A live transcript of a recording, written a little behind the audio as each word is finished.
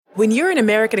When you're an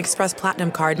American Express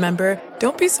Platinum card member,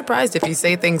 don't be surprised if you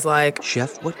say things like,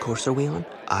 "Chef, what course are we on?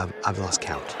 I've lost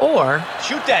count." Or,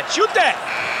 "Shoot that!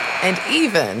 And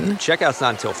even, "Checkout's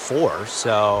not until 4,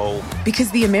 so..." Because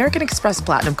the American Express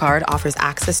Platinum Card offers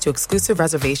access to exclusive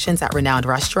reservations at renowned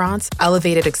restaurants,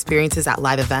 elevated experiences at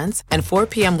live events, and 4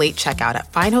 p.m. late checkout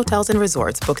at fine hotels and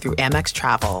resorts booked through Amex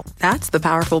Travel. That's the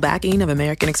powerful backing of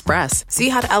American Express. See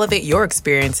how to elevate your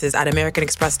experiences at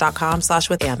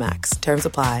americanexpress.com/withAmex. Terms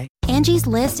apply. Angie's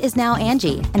List is now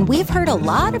Angie, and we've heard a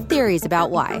lot of theories about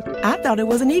why. I thought it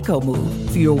was an eco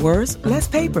move. Fewer words, less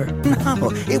paper.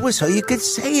 No, it was so you could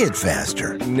say it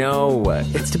faster. No,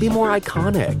 it's to be more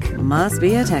iconic. Must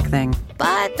be a tech thing.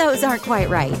 But those aren't quite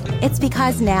right. It's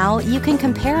because now you can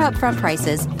compare upfront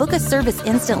prices, book a service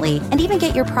instantly, and even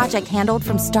get your project handled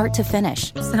from start to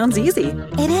finish. Sounds easy.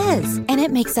 It is, and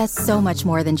it makes us so much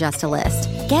more than just a list.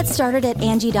 Get started at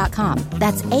Angie.com.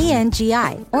 That's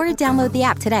ANGI, or download the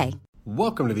app today.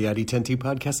 Welcome to the ID10T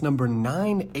podcast number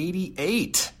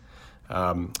 988.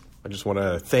 I just want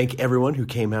to thank everyone who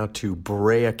came out to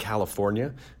Brea,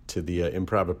 California, to the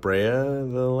Improv at Brea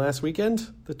the last weekend,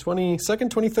 the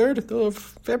 22nd, 23rd of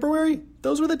February.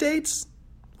 Those were the dates.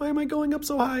 Why am I going up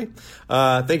so high?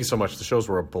 Thank you so much. The shows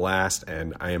were a blast,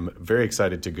 and I am very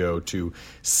excited to go to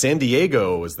San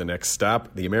Diego as the next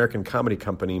stop. The American Comedy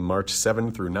Company, March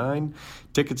 7 through 9.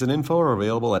 Tickets and info are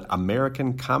available at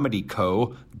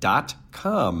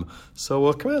americancomedyco.com.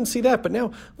 So come out and see that. But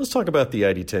now let's talk about the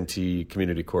ID10T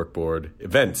Community Corkboard.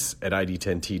 Events at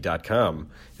ID10T.com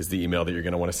is the email that you're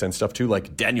going to want to send stuff to,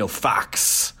 like Daniel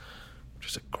Fox, which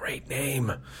is a great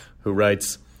name, who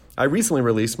writes, "I recently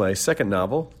released my second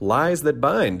novel, Lies That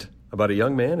Bind, about a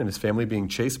young man and his family being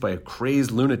chased by a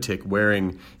crazed lunatic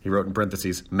wearing," he wrote in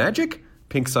parentheses, "magic?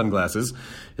 Pink sunglasses.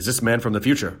 Is this man from the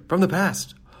future? From the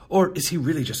past? Or is he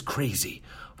really just crazy?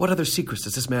 What other secrets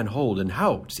does this man hold, and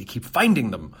how does he keep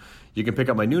finding them?" You can pick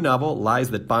up my new novel,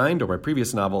 Lies That Bind, or my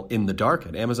previous novel, In the Dark,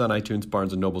 at Amazon, iTunes,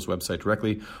 Barnes & Noble's website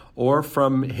directly, or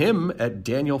from him at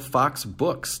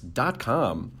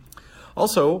danielfoxbooks.com.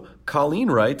 Also, Colleen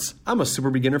writes, "I'm a super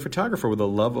beginner photographer with a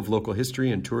love of local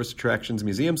history and tourist attractions,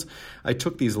 museums. I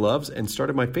took these loves and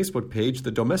started my Facebook page,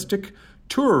 The Domestic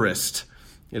Tourist.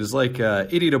 It is like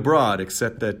Idiot Abroad,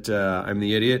 except that I'm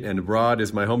the idiot and abroad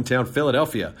is my hometown,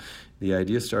 Philadelphia. The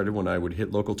idea started when I would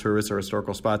hit local tourists or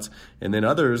historical spots, and then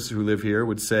others who live here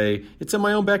would say, 'It's in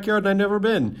my own backyard and I've never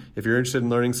been.' If you're interested in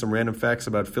learning some random facts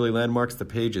about Philly landmarks, the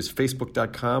page is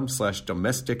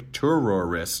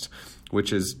facebook.com/domestictourist,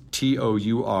 which is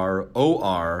TOURORIST.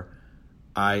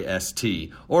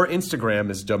 Or Instagram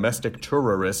is Domestic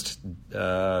Tourist.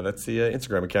 That's the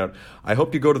Instagram account. I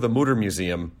hope you go to the Mutter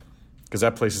Museum, because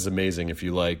that place is amazing if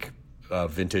you like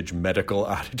vintage medical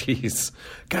oddities.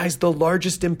 Guys, the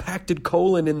largest impacted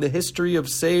colon in the history of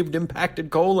saved impacted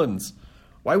colons.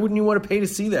 Why wouldn't you want to pay to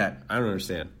see that? I don't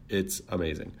understand. It's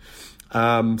amazing.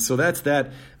 So that's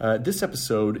that. This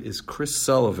episode is Chris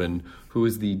Sullivan, who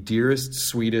is the dearest,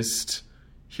 sweetest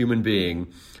human being.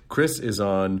 Chris is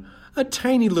on a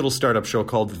tiny little startup show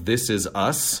called This Is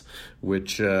Us,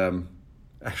 which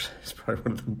actually is probably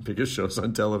one of the biggest shows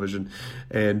on television.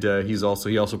 And he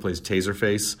also plays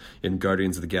Taserface in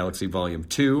Guardians of the Galaxy Volume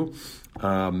 2.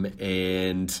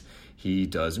 And he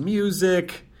does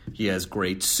music. He has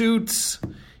great suits.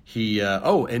 He did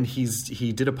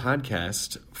a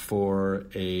podcast for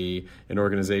an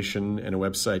organization and a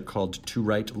website called To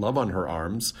Write Love on Her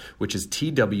Arms, which is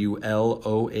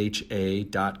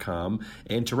TWLOHA.com.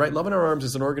 And To Write Love on Her Arms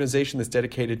is an organization that's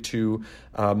dedicated to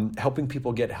helping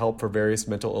people get help for various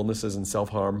mental illnesses and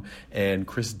self-harm. And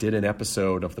Chris did an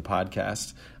episode of the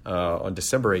podcast on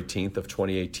December 18th of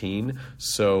 2018.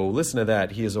 So listen to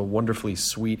that. He is a wonderfully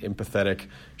sweet, empathetic,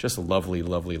 just lovely,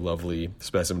 lovely, lovely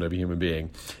specimen of a human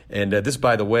being. And this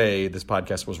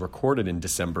podcast was recorded in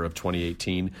December of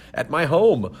 2018 at my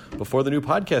home before the new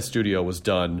podcast studio was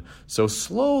done. So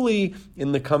slowly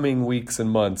in the coming weeks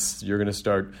and months, they're going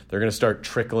to start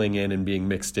trickling in and being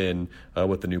mixed in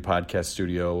with the new podcast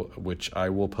studio, which I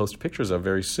will post pictures of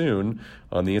very soon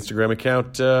on the Instagram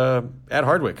account at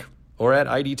Hardwick or at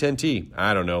ID10T.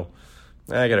 I don't know.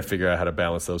 I got to figure out how to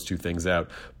balance those two things out.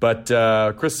 But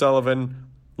Chris Sullivan,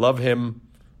 love him.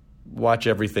 Watch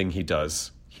everything he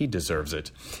does. He deserves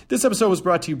it. This episode was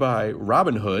brought to you by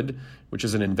Robinhood, which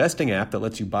is an investing app that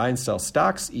lets you buy and sell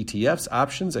stocks, ETFs,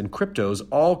 options, and cryptos,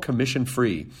 all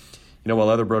commission-free. You know, while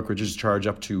other brokerages charge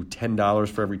up to $10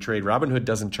 for every trade, Robinhood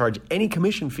doesn't charge any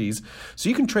commission fees, so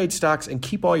you can trade stocks and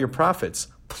keep all your profits.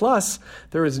 Plus,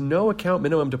 there is no account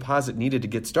minimum deposit needed to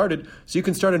get started, so you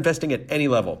can start investing at any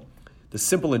level. The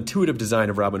simple, intuitive design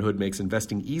of Robinhood makes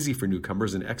investing easy for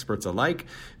newcomers and experts alike.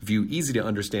 View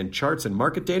easy-to-understand charts and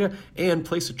market data, and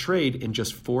place a trade in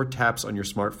just 4 taps on your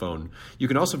smartphone. You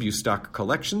can also view stock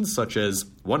collections, such as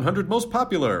 100 Most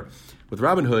Popular. With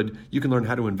Robinhood, you can learn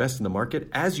how to invest in the market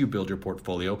as you build your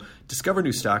portfolio, discover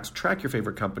new stocks, track your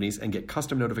favorite companies, and get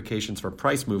custom notifications for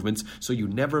price movements so you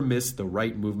never miss the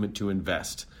right movement to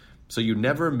invest.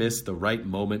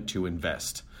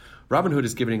 Robinhood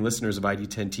is giving listeners of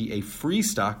ID10T a free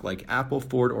stock like Apple,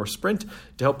 Ford, or Sprint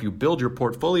to help you build your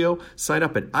portfolio. Sign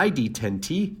up at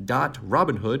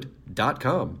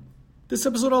id10t.robinhood.com. This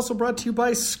episode also brought to you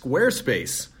by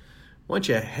Squarespace. Why don't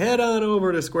you head on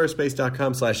over to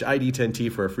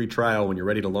squarespace.com/ID10T for a free trial when you're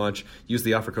ready to launch. Use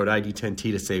the offer code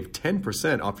ID10T to save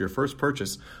 10% off your first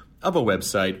purchase of a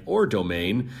website or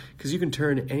domain, because you can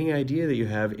turn any idea that you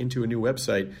have into a new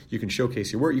website. You can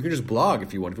showcase your work. You can just blog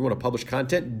if you want. If you want to publish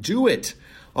content, do it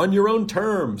on your own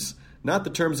terms, not the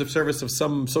terms of service of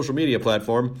some social media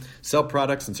platform. Sell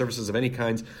products and services of any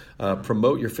kinds.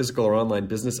 Promote your physical or online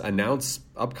business. Announce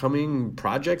upcoming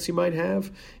projects you might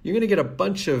have. You're going to get a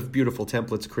bunch of beautiful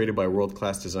templates created by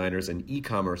world-class designers and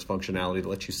e-commerce functionality that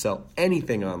lets you sell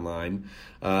anything online.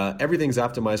 Everything's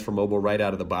optimized for mobile right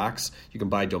out of the box. You can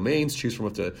buy domains, choose from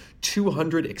up to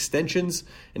 200 extensions,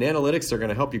 and analytics are going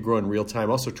to help you grow in real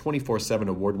time. Also 24/7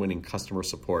 award-winning customer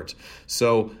support.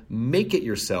 So make it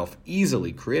yourself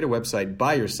easily. Create a website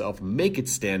by yourself. Make it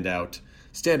stand out.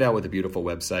 Stand out with a beautiful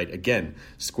website. Again,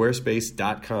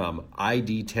 squarespace.com,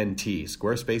 ID10T.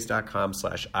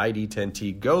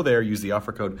 Squarespace.com/ID10T. Go there, use the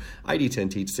offer code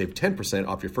ID10T to save 10%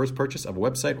 off your first purchase of a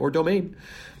website or domain.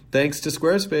 Thanks to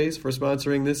Squarespace for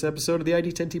sponsoring this episode of the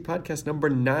ID10T podcast number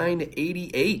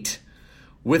 988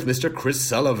 with Mr. Chris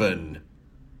Sullivan.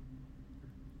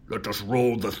 Let us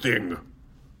roll the thing.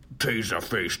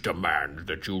 Taserface demands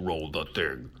that you roll the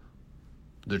thing.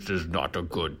 This is not a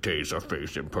good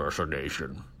Taserface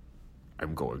impersonation.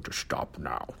 I'm going to stop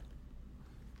now.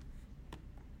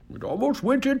 It almost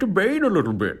went into Bane a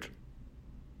little bit.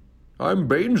 I'm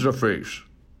Bane-the-Face.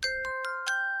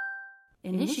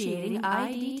 Initiating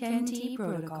ID10T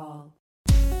protocol.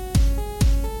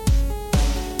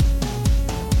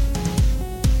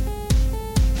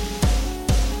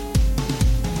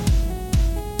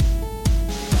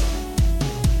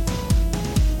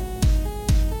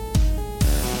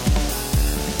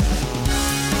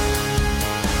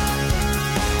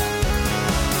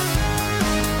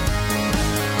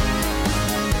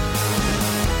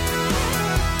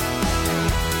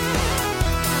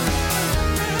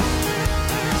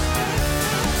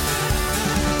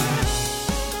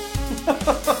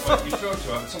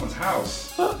 Someone's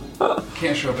house.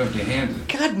 Can't show up empty-handed.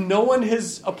 God, no one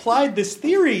has applied this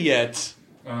theory yet.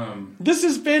 This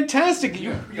is fantastic.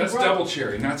 That's double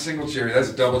cherry, not single cherry.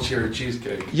 That's double cherry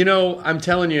cheesecake. You know, I'm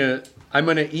telling you, I'm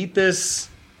going to eat this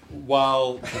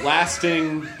while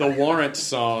blasting the Warrant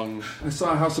song. I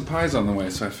saw House of Pies on the way,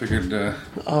 so I figured...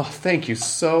 Oh, thank you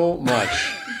so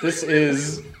much. This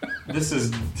is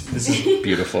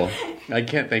beautiful. I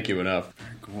can't thank you enough.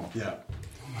 Very cool. Yeah. Oh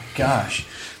my gosh.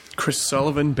 Chris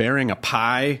Sullivan bearing a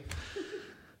pie.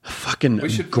 Fucking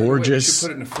gorgeous. We should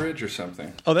put it in a fridge or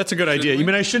something. Oh, that's a good idea. You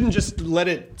mean I shouldn't just let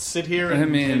it sit here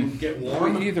and get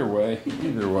warm? Either way. Oh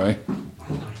my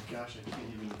gosh, I can't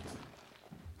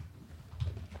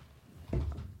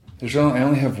even... I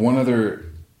only have one other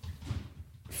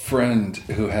friend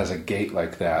who has a gate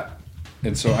like that.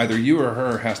 And so either you or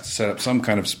her has to set up some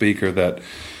kind of speaker that...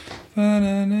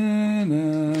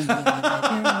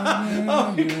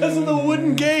 Oh, because of the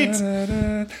wooden gate.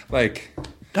 Like,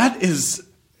 that is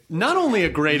not only a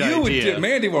great idea.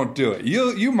 Mandy won't do it.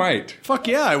 You might. Fuck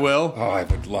yeah, I will. Oh, I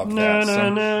would love that.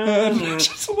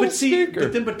 But see,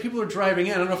 but people are driving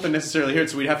in. I don't know if they necessarily hear it,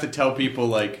 so we'd have to tell people,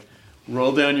 like,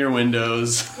 roll down your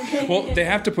windows. Well, they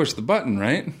have to push the button,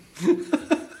 right?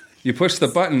 You push the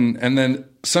button, and then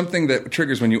something that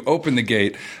triggers when you open the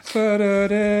gate.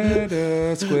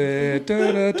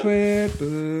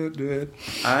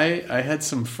 I had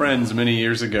some friends many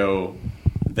years ago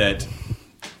that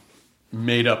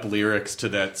made up lyrics to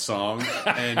that song,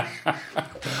 and I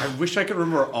wish I could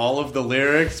remember all of the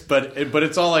lyrics, but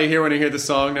it's all I hear when I hear the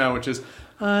song now, which is,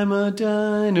 I'm a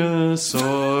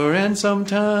dinosaur and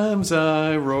sometimes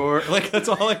I roar. Like, that's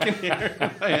all I can hear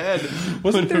in my head.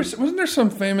 Wasn't there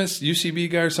some famous UCB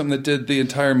guy or something that did the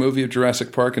entire movie of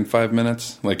Jurassic Park in 5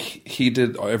 minutes? Like, he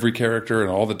did every character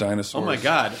and all the dinosaurs. Oh my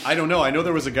God. I don't know. I know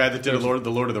there was a guy that did the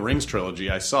Lord of the Rings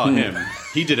trilogy. I saw him.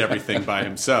 He did everything by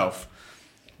himself,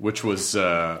 which was,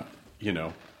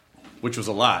 which was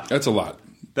a lot. That's a lot.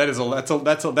 That's a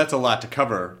lot to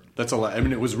cover. That's a lot. I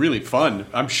mean, it was really fun.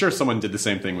 I'm sure someone did the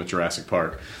same thing with Jurassic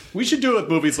Park. We should do it with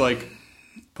movies like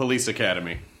Police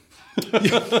Academy.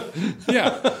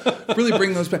 Yeah, really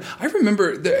bring those back. I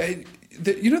remember,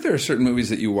 there are certain movies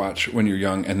that you watch when you're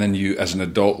young, and then you, as an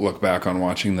adult, look back on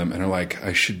watching them and are like,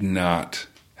 I should not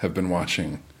have been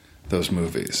watching those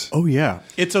movies. Oh, yeah.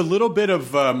 It's a little bit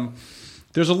of...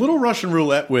 there's a little Russian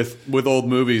roulette with old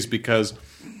movies, because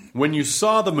when you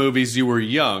saw the movies, you were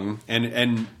young,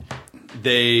 and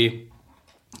they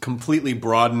completely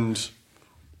broadened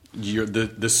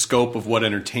the scope of what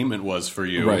entertainment was for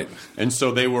you. Right. And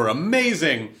so they were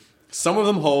amazing. Some of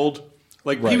them hold.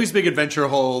 Like Pee-wee's Big Adventure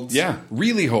holds. Yeah,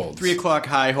 really holds. 3 O'Clock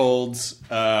High holds.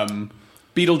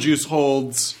 Beetlejuice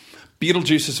holds.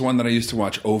 Beetlejuice is one that I used to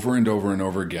watch over and over and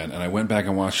over again, and I went back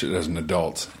and watched it as an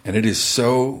adult, and it is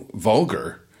so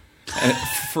vulgar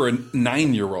for a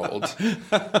 9-year-old.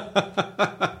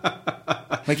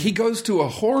 Like, he goes to a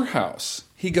whorehouse.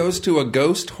 He goes to a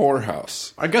ghost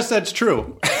whorehouse. I guess that's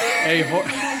true. He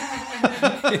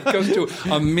goes to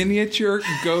a miniature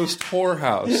ghost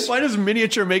whorehouse. Why does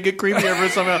miniature make it creepier for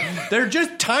somehow? They're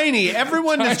just tiny.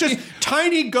 Everyone is just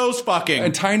tiny ghost fucking.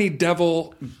 A tiny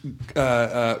devil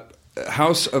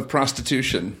house of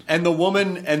prostitution. And the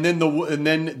woman, and then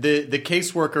the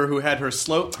caseworker who had her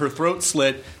throat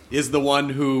slit is the one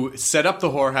who set up the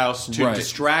whorehouse to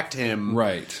distract him.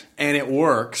 Right. And it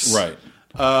works. Right.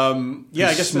 I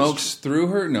guess smokes through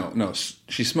her. No,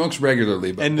 she smokes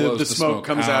regularly, but and blows the smoke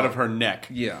comes out of her neck.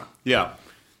 Yeah.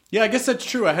 I guess that's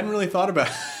true. I hadn't really thought about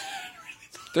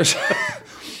it.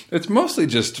 It's mostly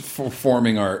just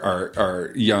forming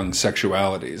our young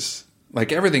sexualities,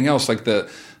 like everything else, like the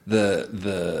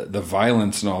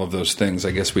violence and all of those things.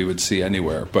 I guess we would see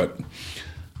anywhere, but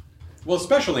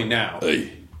especially now.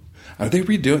 Are they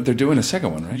redoing? They're doing a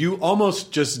second one, right? You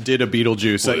almost just did a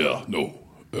Beetlejuice. Oh, yeah, no.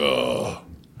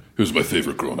 He was my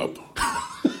favorite growing up.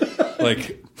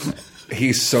 Like,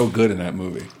 he's so good in that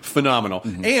movie. Phenomenal.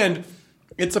 Mm-hmm. And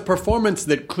it's a performance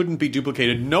that couldn't be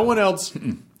duplicated. No one else,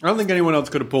 I don't think anyone else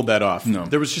could have pulled that off. No.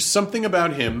 There was just something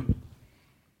about him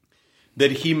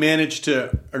that he managed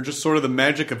to, or just sort of the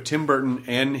magic of Tim Burton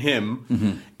and him.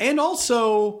 Mm-hmm. And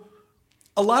also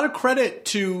a lot of credit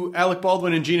to Alec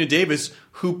Baldwin and Gina Davis,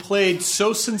 who played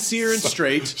so sincere and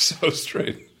straight. So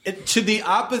straight. To the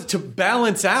opposite, to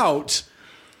balance out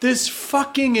this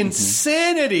fucking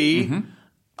insanity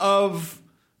of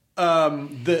the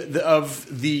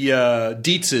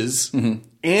Dietzes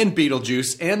and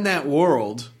Beetlejuice and that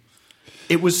world.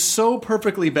 It was so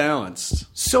perfectly balanced,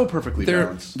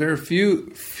 balanced. There are few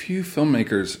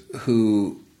filmmakers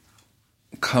who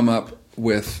come up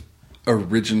with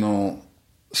original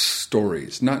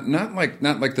stories, not like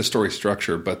the story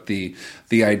structure, but the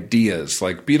ideas.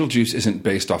 Like, Beetlejuice isn't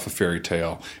based off a fairy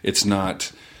tale. It's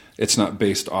not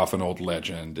based off an old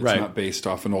legend. It's not based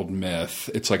off an old myth.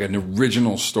 It's like an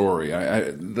original story.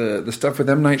 The stuff with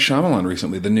M. Night Shyamalan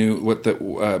recently, the new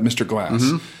Mr. Glass.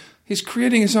 Mm-hmm. He's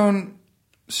creating his own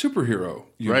superhero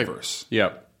universe. Right.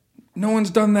 Yeah. No one's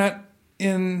done that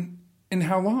in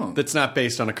how long? That's not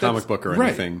based on a comic book or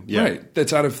anything. Yeah. Right.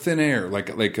 That's out of thin air.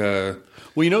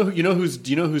 Well, you know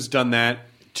who's done that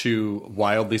to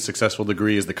wildly successful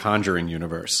degree is the Conjuring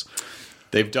universe.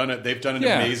 They've done an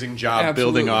amazing job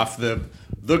building off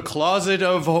the closet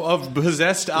of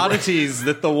possessed oddities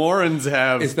that the Warrens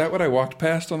have. Is that what I walked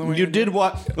past on the way? You did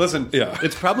what? Listen,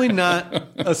 it's probably not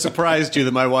a surprise to you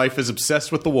that my wife is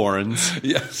obsessed with the Warrens.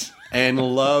 Yes. And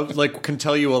can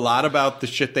tell you a lot about the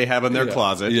shit they have in their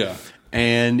closet. Yeah.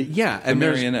 And the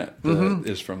marionette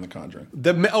is from The Conjuring.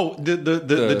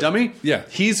 The dummy? Yeah.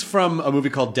 He's from a movie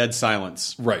called Dead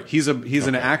Silence. Right. He's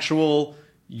an actual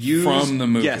used from the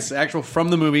movie. Yes, actual from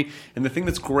the movie. And the thing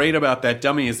that's great about that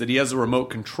dummy is that he has a remote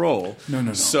control.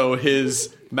 No. So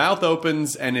his mouth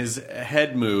opens and his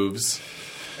head moves.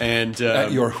 And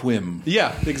at your whim.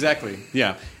 Yeah, exactly.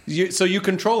 Yeah. So you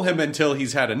control him until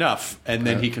he's had enough, and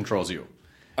then he controls you.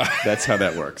 That's how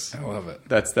that works. I love it.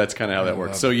 That's kind of how that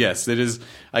works. So yes, it is.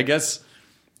 I guess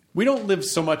we don't live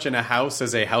so much in a house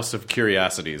as a house of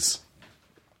curiosities,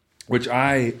 which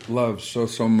I love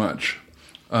so much.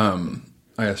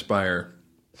 I aspire.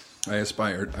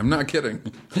 I'm not kidding.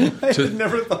 I had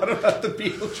never thought about the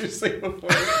Beetlejuice thing before.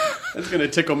 That's going to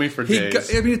tickle me for days.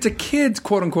 It's a kids,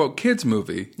 quote unquote, kids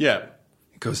movie. Yeah.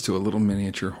 He goes to a little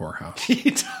miniature whorehouse.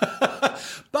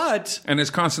 And is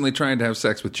constantly trying to have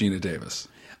sex with Gina Davis.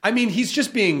 I mean, he's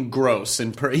just being gross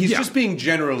and he's just being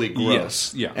generally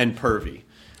gross and pervy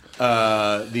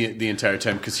the entire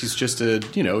time, because he's just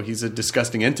he's a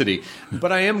disgusting entity.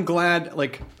 But I am glad,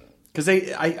 because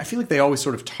I feel like they always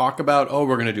sort of talk about,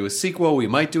 we're going to do a sequel, we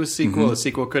might do a sequel, a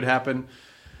sequel could happen.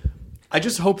 I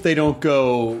just hope they don't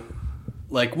go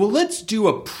like, well, let's do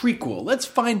a prequel. Let's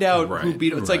find out who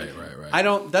Beetlejuice. It's like I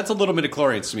don't. That's a little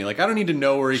midichlorians to me. Like I don't need to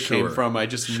know where he came from. I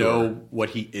just know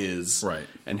what he is,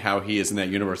 and how he is in that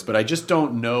universe. But I just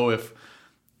don't know if.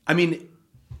 I mean,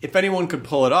 if anyone could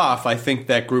pull it off, I think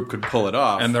that group could pull it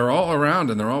off. And they're all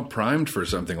around, and they're all primed for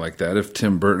something like that. If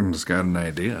Tim Burton's got an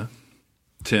idea,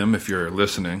 Tim, if you're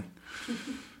listening,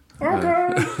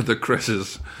 the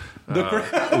Chris's.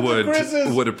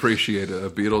 Would appreciate a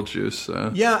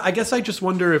Beetlejuice. Yeah, I guess I just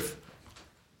wonder if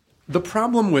the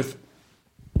problem with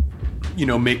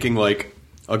making like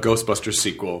a Ghostbusters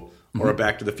sequel or a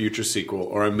Back to the Future sequel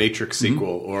or a Matrix sequel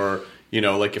or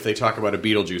like if they talk about a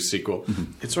Beetlejuice sequel,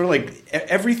 it's sort of like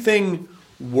everything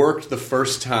worked the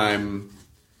first time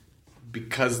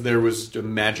because there was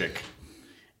magic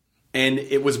and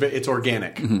it's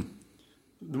organic.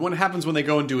 What happens when they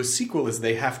go and do a sequel is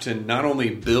they have to not only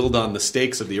build on the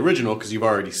stakes of the original because you've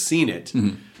already seen it,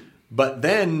 but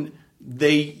then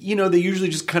they usually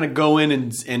just kind of go in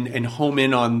and home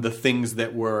in on the things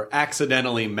that were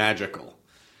accidentally magical.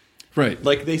 Right.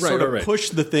 Like they sort of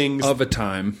push the things of a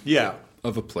time. Yeah.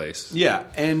 Of a place. Yeah.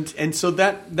 And so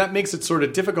that makes it sort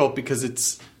of difficult because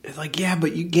it's like, yeah,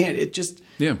 but you can't.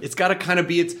 It's got to kind of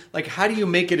be. It's like, how do you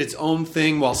make it its own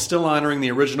thing while still honoring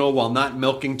the original, while not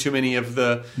milking too many of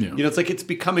the. It's like it's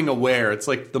becoming aware. It's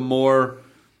like the more,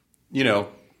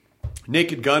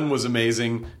 Naked Gun was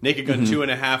amazing. Naked Gun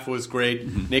 2.5 was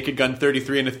great. Naked Gun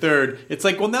 33 1/3. It's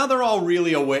like, well, now they're all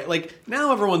really aware. Like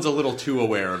now everyone's a little too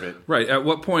aware of it. Right. At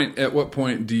what point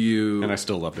do you? And I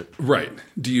still loved it. Right.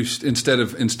 Do you instead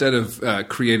of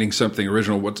creating something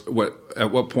original?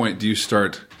 At what point do you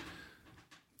start?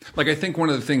 Like I think one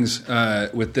of the things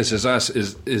with This Is Us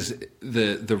is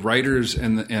the writers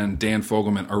and Dan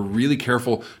Fogelman are really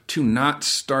careful to not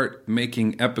start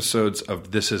making episodes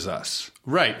of This Is Us.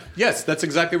 Right. Yes, that's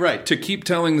exactly right. To keep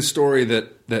telling the story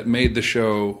that made the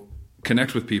show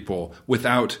connect with people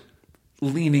without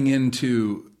leaning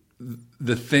into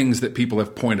the things that people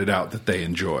have pointed out that they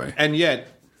enjoy. And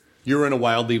yet, you're in a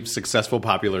wildly successful,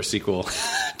 popular sequel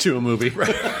to a movie.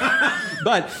 Right.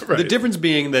 But the difference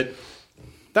being that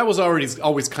was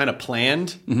always kind of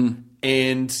planned.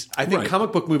 And I think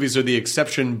comic book movies are the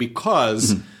exception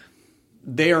because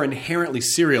they are inherently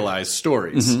serialized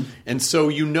stories. And so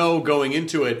going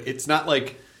into it, it's not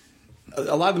like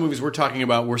a lot of the movies we're talking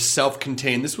about were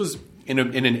self-contained. This was in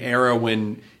an era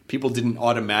when people didn't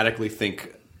automatically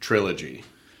think trilogy.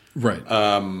 Right.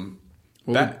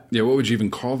 What would you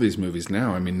even call these movies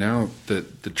now? I mean, now the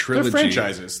trilogy... They're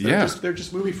franchises. They're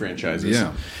just movie franchises.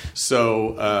 Yeah.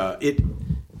 So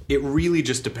it really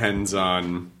just depends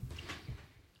on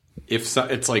if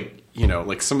it's like,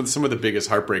 like some of the biggest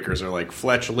heartbreakers are like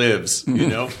Fletch Lives,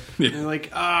 And they're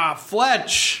like,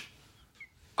 Fletch,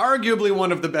 arguably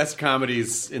one of the best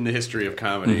comedies in the history of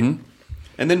comedy.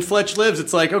 And then Fletch Lives,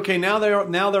 it's like, okay, now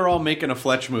they're all making a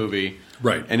Fletch movie.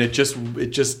 Right. And it just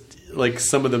like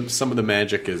some of the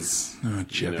magic is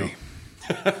Chevy.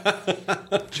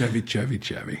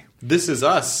 Chevy. This Is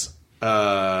Us.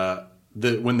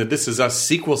 When the This Is Us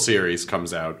sequel series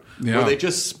comes out, where they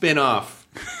just spin off.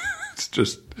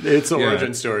 It's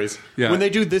origin stories. Yeah. When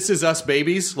they do This Is Us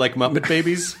babies, like Muppet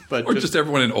babies, but or just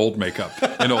everyone in old makeup,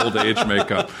 in old age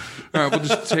makeup. All right, we'll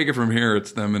just take it from here.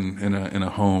 It's them in a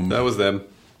home. That was them.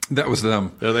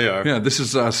 There they are. Yeah, This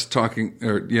Is Us talking.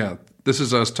 This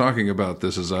Is Us talking about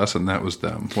This Is Us, and that was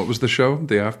them. What was the show?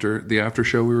 The after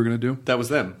show we were going to do? That was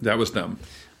them.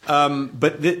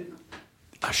 But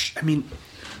I mean,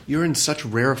 you're in such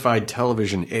rarefied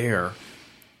television air.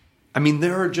 I mean,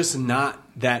 there are just not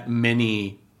that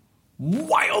many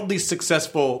wildly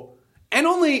successful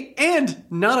and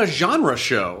not a genre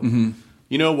show.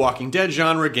 Walking Dead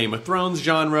genre, Game of Thrones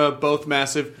genre, both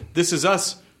massive. This Is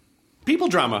Us, people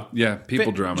drama. Yeah,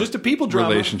 people drama. Just a people drama.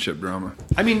 Relationship drama.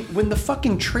 I mean, when the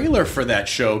fucking trailer for that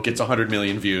show gets 100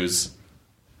 million views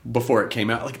before it came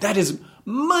out, like that is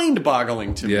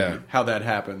mind-boggling to me how that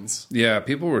happens. Yeah,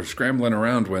 people were scrambling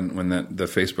around when the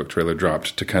Facebook trailer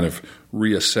dropped to kind of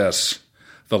reassess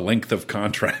the length of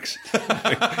contracts,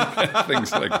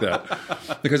 things like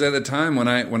that. Because at the time when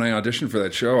I auditioned for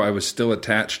that show, I was still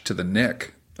attached to the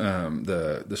Knick,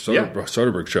 the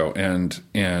Soderbergh show,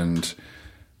 and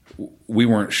we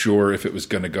weren't sure if it was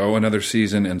going to go another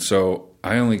season, and so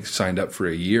I only signed up for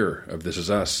a year of This Is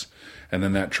Us. And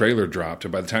then that trailer dropped.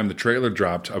 And by the time the trailer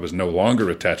dropped, I was no longer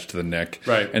attached to the Knick.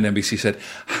 Right. And NBC said,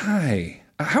 "Hi,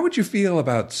 how would you feel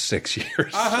about 6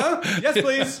 years?" Yes,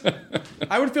 please.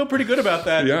 I would feel pretty good about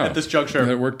that at this juncture. And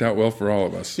it worked out well for all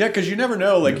of us. Yeah, because you never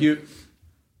know. Like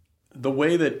the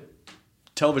way that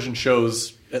television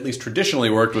shows, at least traditionally,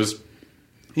 worked was,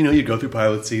 you go through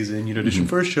pilot season, you audition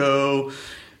for a show.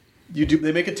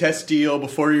 They make a test deal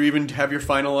before you even have your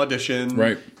final audition.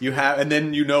 Right. And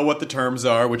then you know what the terms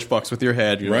are, which fucks with your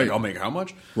head. You're like, I'll make how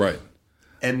much? Right.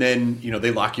 And then,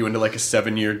 they lock you into like a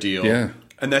 7-year deal. Yeah.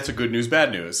 And that's a good news,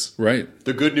 bad news. Right.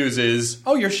 The good news is,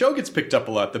 your show gets picked up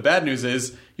a lot. The bad news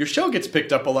is, your show gets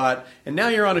picked up a lot, and now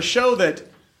you're on a show that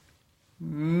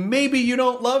maybe you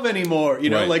don't love anymore.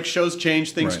 Right. Like shows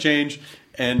change, things change,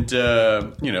 and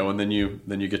and then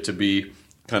you get to be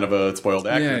kind of a spoiled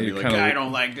actor. Yeah, and you're like, kind of I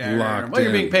don't like that. locked Well, you're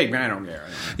in. being paid, man. I don't care.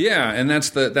 Yeah, and that's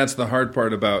the hard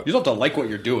part about... You don't have to like what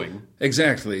you're doing.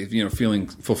 Exactly, feeling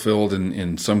fulfilled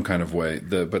in some kind of way.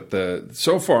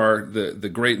 So far, the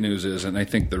great news is, and I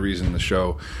think the reason the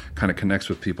show kind of connects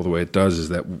with people the way it does is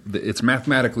that it's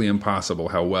mathematically impossible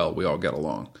how well we all get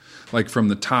along. Like from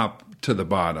the top to the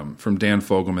bottom, from Dan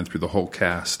Fogelman through the whole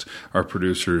cast, our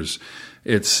producers,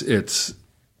 it's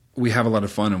we have a lot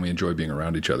of fun and we enjoy being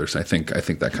around each other. So I think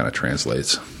that kind of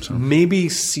translates. So maybe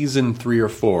season 3 or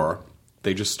 4,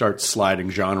 they just start sliding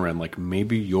genre and like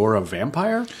maybe you're a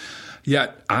vampire.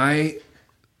 Yeah, I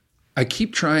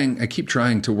keep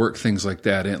trying to work things like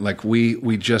that in. Like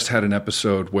we just had an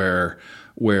episode where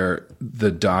the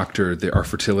doctor, our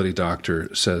fertility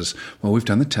doctor, says, "Well, we've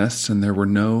done the tests and there were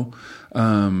no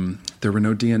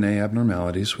DNA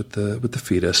abnormalities with the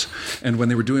fetus." And when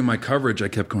they were doing my coverage, I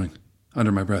kept going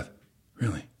under my breath,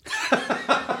 "Really?"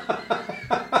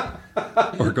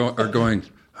 or going,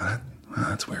 "Oh,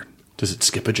 that's weird. Does it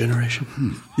skip a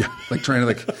generation?" Yeah, like trying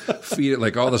to feed it.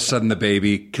 Like all of a sudden the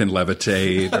baby can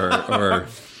levitate,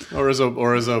 or as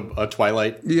a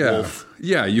Twilight wolf.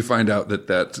 Yeah. You find out that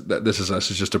This Is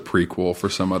Us is just a prequel for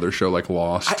some other show like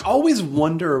Lost. I always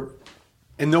wonder,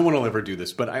 and no one will ever do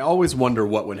this, but I always wonder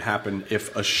what would happen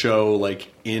if a show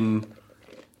like in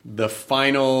the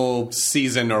final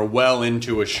season or well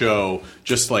into a show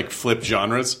just like flipped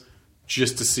genres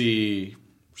just to see.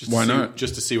 Why not?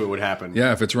 Just to see what would happen.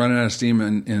 Yeah, if it's running out of steam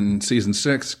in season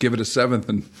 6, give it a 7th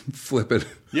and flip it.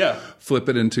 Yeah. Flip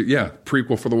it into,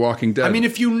 prequel for The Walking Dead. I mean,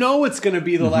 if you know it's going to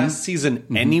be the last season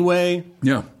anyway,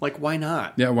 like, why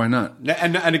not? Yeah, why not?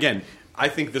 And again, I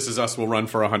think This Is Us will run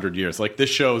for 100 years. Like,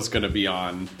 this show's going to be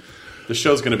on. The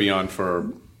show's going to be on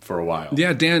for a while.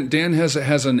 Yeah, Dan has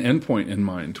an endpoint in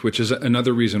mind, which is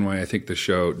another reason why I think the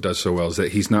show does so well, is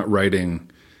that he's not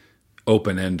writing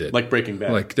open-ended, like Breaking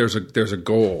Bad. Like there's a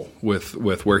goal with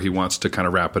where he wants to kind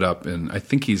of wrap it up, and I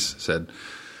think he's said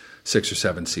 6 or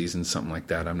 7 seasons, something like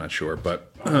that. I'm not sure,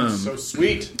 but so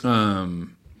sweet.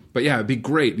 But yeah, it'd be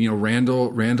great.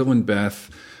 Randall and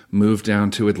Beth move down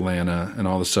to Atlanta, and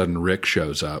all of a sudden Rick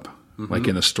shows up, like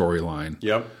in the storyline.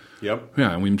 Yep. Yeah,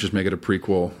 and we can just make it a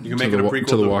prequel. You can make it a prequel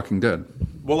to The Walking Dead.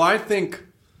 Well, I think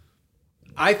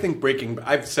I've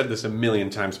said this a million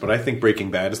times, but I think Breaking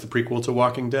Bad is the prequel to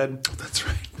Walking Dead. That's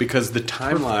right. Because the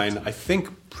timeline, I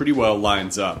think, pretty well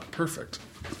lines up. Perfect.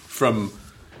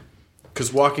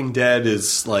 Because Walking Dead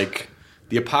is like,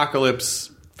 the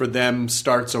apocalypse for them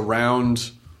starts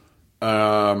around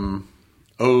 08,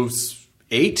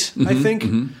 I think.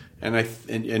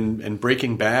 And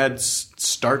Breaking Bad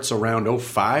starts around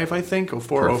 05, I think,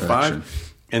 04,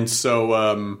 05. And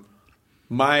so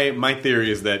my theory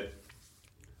is that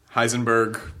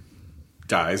Heisenberg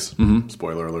dies.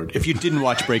 Spoiler alert. If you didn't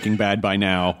watch Breaking Bad by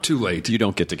now, too late. You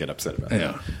don't get to get upset about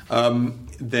that.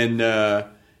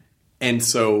 And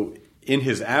so in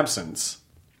his absence,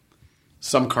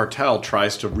 some cartel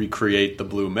tries to recreate the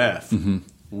blue meth,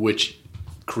 which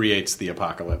creates the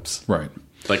apocalypse. Right.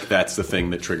 Like that's the thing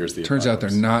that triggers the Turns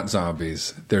apocalypse. out they're not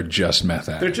zombies. They're just meth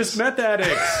addicts. They're just meth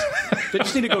addicts. They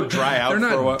just need to go dry out. They're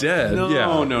not for a while. dead. No.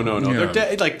 Yeah. They're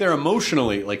dead. Like they're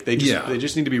emotionally like they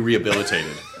just need to be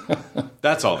rehabilitated.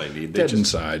 That's all they need. Dead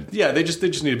inside. Yeah, they just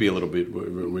need to be a little bit.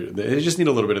 They just need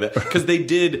a little bit of that because they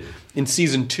did in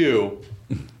season 2.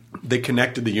 They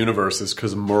connected the universes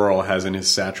because Merle has in his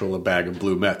satchel a bag of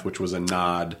blue meth, which was a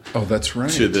nod. Oh, that's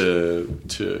right.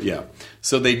 To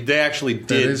So they actually did.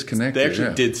 That is connected. They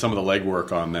actually did some of the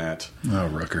legwork on that. Oh,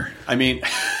 Rooker. I mean,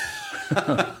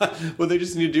 what they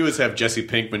just need to do is have Jesse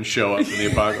Pinkman show up in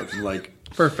the apocalypse and like.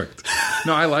 Perfect.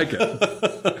 No, I like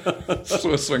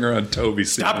it. Swing around Toby.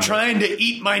 Stop trying to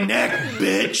eat my neck,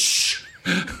 bitch.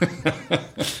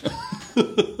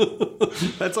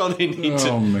 That's all they need to.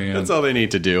 Oh man, that's all they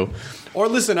need to do. Or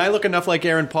listen, I look enough like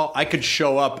Aaron Paul. I could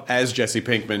show up as Jesse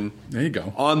Pinkman. There you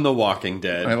go. On The Walking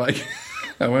Dead. I like it.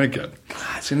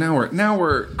 God, see now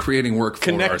we're creating work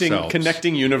for ourselves.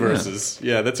 Connecting universes.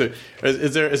 Yeah, that's a.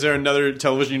 Is there another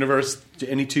television universe?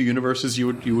 Any 2 universes you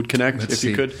would connect if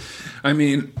you could? I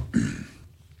mean,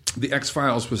 the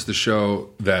X-Files was the show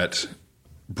that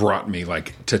brought me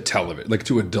like to television, like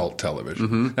to adult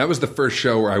television. That was the first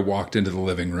show where I walked into the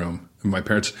living room with my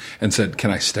parents and said,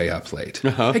 "Can I stay up late?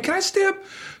 Hey, can I stay up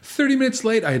 30 minutes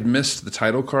late?" I had missed the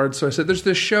title card, so I said, "There's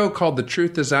this show called The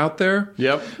Truth Is Out There."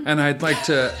 Yep. And I'd like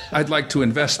to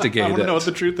investigate I want it. to know what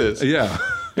the truth is. Yeah.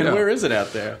 And where is it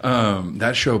out there?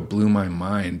 That show blew my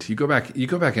mind. You go back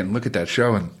and look at that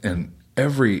show, and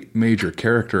every major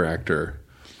character actor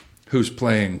who's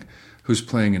playing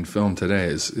in film today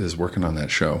is working on that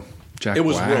show. Jack It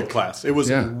was Black. world class. It was.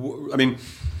 Yeah. I mean,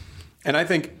 and I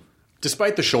think,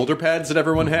 despite the shoulder pads that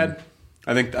everyone had,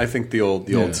 I think the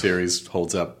old series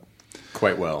holds up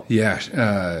quite well. Yeah.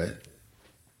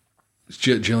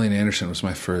 Gillian Anderson was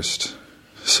my first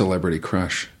celebrity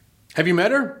crush. Have you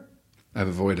met her? I've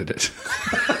avoided it.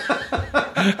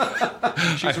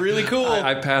 She's really cool.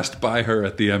 I passed by her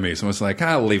at the Emmys and was like,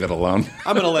 I'll leave it alone.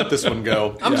 I'm going to let this one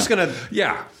go. I'm just going to...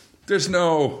 Yeah. This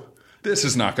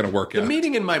is not going to work out. The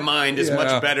meeting in my mind is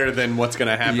much better than what's going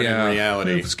to happen in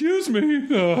reality. Excuse me.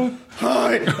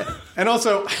 Hi. And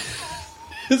also,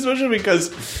 especially because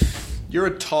you're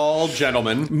a tall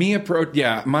gentleman.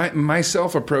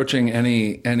 Myself approaching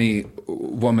any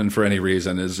woman for any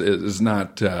reason is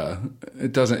not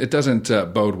it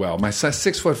doesn't bode well. My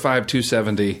 6'5",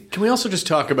 270. Can we also just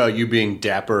talk about you being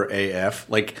dapper AF?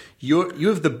 Like you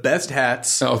have the best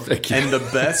hats. Oh, thank you. And the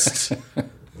best.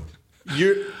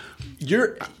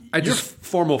 Your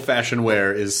formal fashion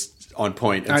wear is on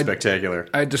point and spectacular.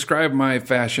 I describe my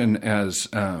fashion as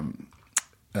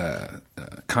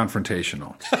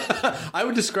confrontational. I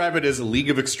would describe it as a League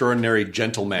of Extraordinary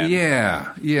Gentlemen.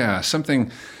 Yeah,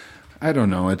 something. I don't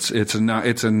know. It's a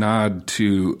nod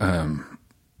to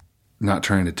not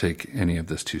trying to take any of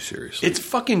this too seriously. It's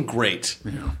fucking great.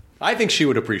 Yeah. I think she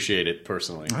would appreciate it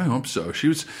personally. I hope so. She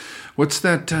was. What's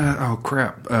that?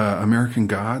 American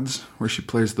Gods, where she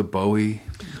plays the Bowie.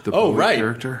 Right.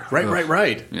 Character.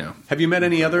 Right. Yeah. Have you met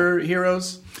any other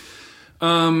heroes?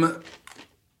 You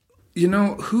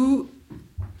know who?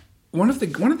 One of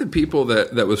the people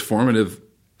that was formative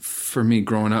for me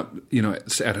growing up, you know,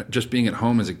 just being at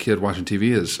home as a kid watching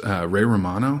TV is Ray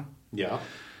Romano. Yeah.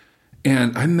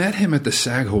 And I met him at the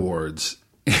SAG Awards,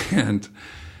 and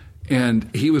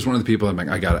he was one of the people I'm like,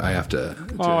 I have to.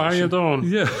 How you doing?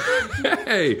 Yeah.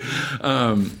 Hey.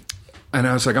 And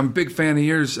I was like, I'm a big fan of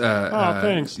yours.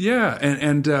 Thanks. Yeah,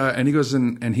 and he goes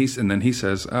and then he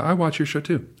says, I watch your show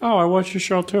too. Oh, I watch your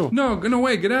show too. No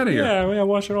way, get out of here. Yeah, I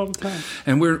watch it all the time.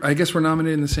 And I guess we're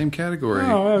nominated in the same category.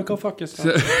 Oh, go fuck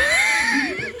yourself.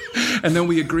 And then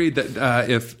we agreed that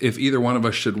if either one of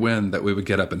us should win, that we would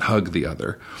get up and hug the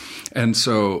other. And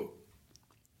so,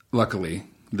 luckily,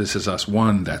 This Is Us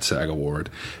won that SAG award.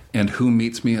 And who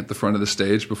meets me at the front of the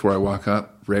stage before I walk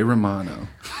up? Ray Romano.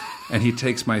 And he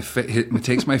takes my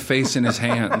face in his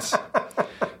hands,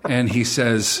 and he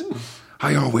says,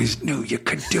 "I always knew you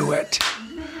could do it.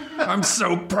 I'm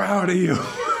so proud of you."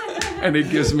 And he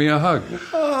gives me a hug.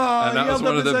 And that was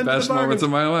one of the best moments of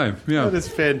my life. Yeah, that is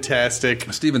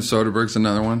fantastic. Steven Soderbergh's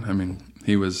another one. I mean,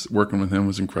 working with him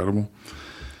was incredible.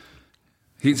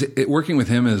 Working with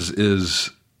him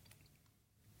is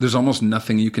there's almost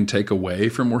nothing you can take away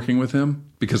from working with him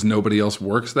because nobody else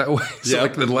works that way. So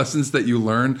like the lessons that you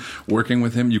learn working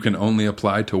with him, you can only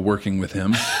apply to working with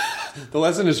him. The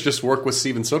lesson is just work with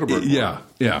Steven Soderbergh.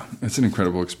 Yeah. It's an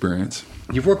incredible experience.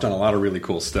 You've worked on a lot of really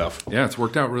cool stuff. Yeah, it's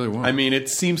worked out really well. I mean, it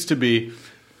seems to be...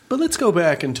 But let's go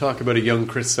back and talk about a young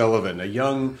Chris Sullivan. A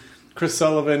young Chris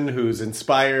Sullivan who's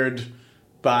inspired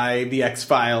by the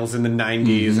X-Files in the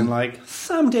 90s and like,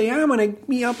 someday I'm going to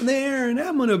be up there and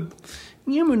I'm going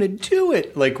to do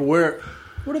it. Like, what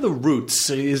are the roots?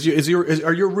 Are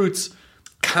your roots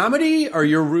comedy? Are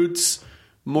your roots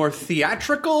more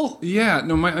theatrical? Yeah,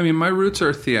 no. My roots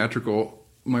are theatrical.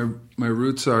 My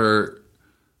roots are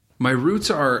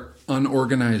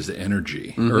unorganized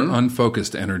energy or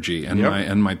unfocused energy,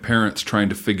 and my parents trying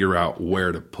to figure out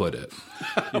where to put it.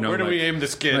 Where do we aim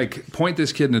this kid? Like, point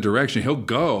this kid in a direction. He'll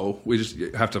go. We just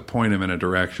have to point him in a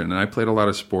direction. And I played a lot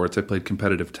of sports. I played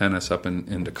competitive tennis up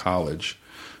into college.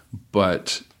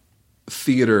 But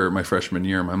theater, my freshman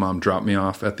year, my mom dropped me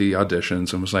off at the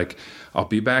auditions and was like, I'll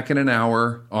be back in an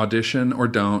hour. Audition or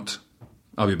don't.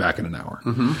 I'll be back in an hour.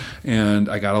 Mm-hmm. And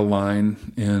I got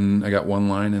one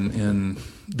line in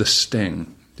The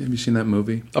Sting. Have you seen that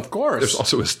movie? Of course. There's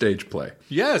also a stage play.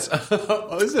 Yes.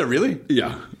 Oh, is there really?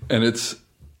 Yeah. And it's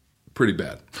pretty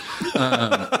bad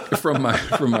from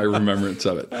my remembrance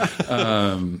of it.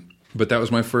 But that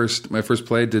was my first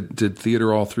play. Did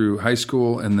theater all through high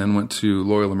school, and then went to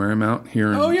Loyola Marymount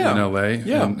here in L.A.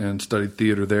 And studied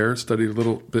theater there. Studied a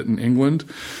little bit in England,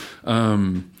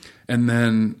 and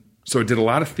then so I did a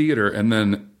lot of theater. And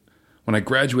then when I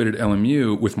graduated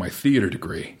LMU with my theater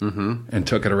degree and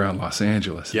took it around Los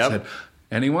Angeles. Yep. And said,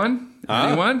 anyone?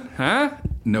 Anyone? Huh?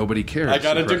 Nobody cares. I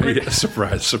got a degree.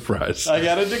 Surprise, surprise. I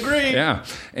got a degree. Yeah.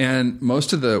 And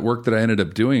most of the work that I ended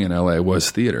up doing in LA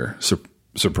was theater.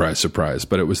 Surprise, surprise.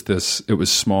 But it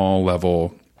was small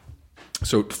level.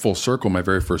 So full circle, my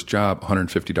very first job,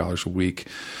 $150 a week,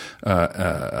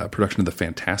 production of The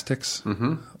Fantastics,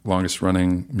 longest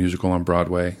running musical on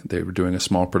Broadway. They were doing a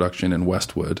small production in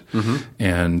Westwood.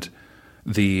 And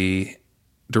the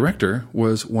director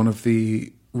was one of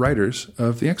the writers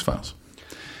of The X-Files.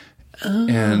 Oh.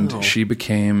 And she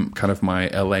became kind of my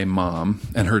LA mom.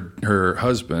 And her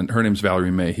husband, her name's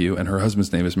Valerie Mayhew, and her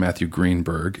husband's name is Matthew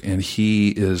Greenberg. And he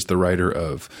is the writer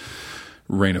of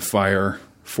Reign of Fire,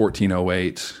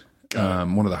 1408,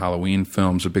 one of the Halloween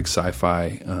films, a big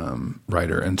sci-fi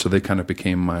writer. And so they kind of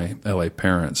became my LA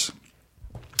parents.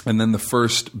 And then the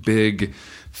first big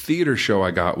theater show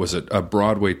I got was a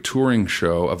Broadway touring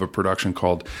show of a production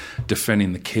called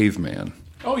Defending the Caveman.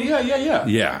 Oh, yeah.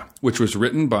 Yeah, which was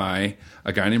written by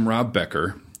a guy named Rob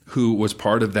Becker, who was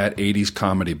part of that 80s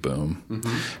comedy boom.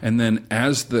 And then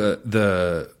as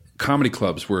the comedy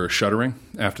clubs were shuttering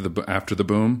after the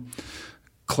boom,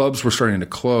 clubs were starting to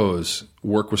close,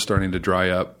 work was starting to dry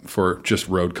up for just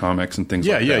road comics and things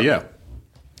like that. Yeah.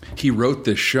 He wrote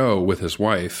this show with his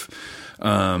wife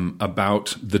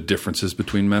about the differences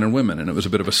between men and women, and it was a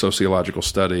bit of a sociological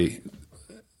study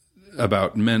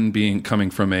about men coming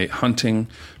from a hunting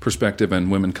perspective and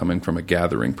women coming from a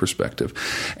gathering perspective.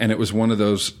 And it was one of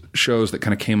those shows that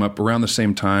kind of came up around the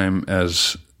same time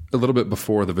as a little bit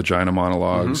before the Vagina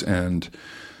Monologues and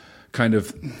kind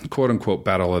of quote-unquote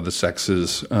battle of the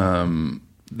sexes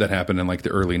that happened in like the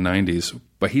early 90s.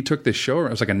 But he took this show, it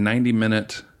was like a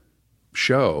 90-minute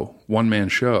show, one-man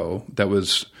show that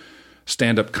was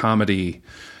stand-up comedy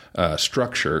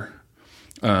structure.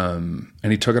 And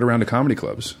he took it around to comedy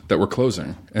clubs that were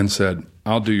closing and said,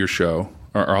 I'll do your show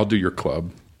or I'll do your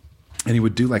club. And he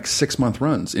would do like 6-month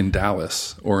runs in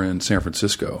Dallas or in San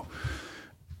Francisco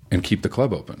and keep the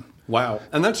club open. Wow.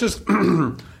 And that's just,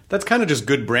 that's kind of just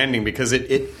good branding because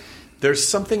there's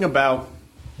something about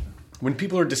when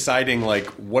people are deciding like,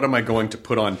 what am I going to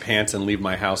put on pants and leave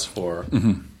my house for?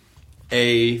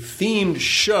 A themed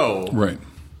show. Right.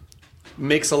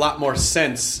 Makes a lot more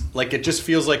sense. Like it just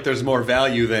feels like there's more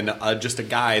value than just a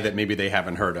guy that maybe they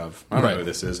haven't heard of. I don't know who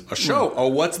this is. A show. Oh,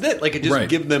 what's that? Like it just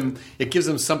gives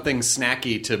them something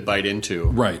snacky to bite into.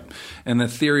 Right. And the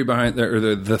theory behind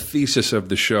the thesis of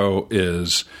the show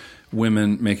is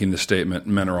women making the statement,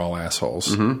 men are all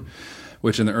assholes.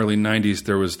 Which in the early 90s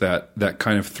there was that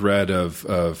kind of thread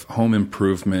of home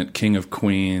improvement, King of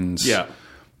Queens. Yeah.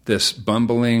 This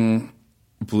bumbling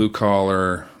blue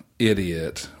collar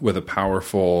idiot with a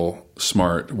powerful,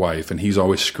 smart wife, and he's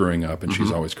always screwing up, and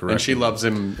she's always correcting. And she loves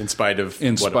him in spite of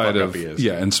what a fuck up he is.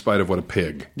 Yeah, in spite of what a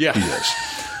pig he is.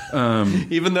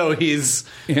 Even though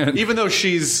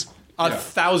she's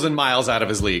 1,000 miles out of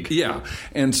his league. Yeah,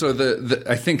 and so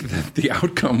I think that the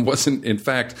outcome wasn't, in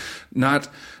fact, not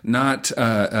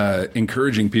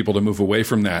encouraging people to move away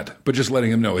from that, but just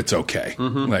letting them know it's okay.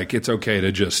 Like it's okay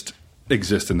to just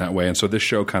exist in that way. And so this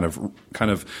show kind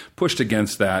of pushed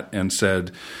against that and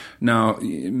said, no,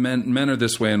 men are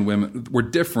this way and women, we're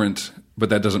different, but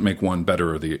that doesn't make one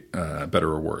better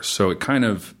or worse. So it kind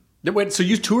of... Wait, so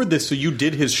you toured this, so you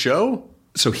did his show?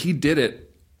 So he did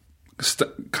it,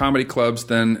 comedy clubs,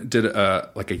 then did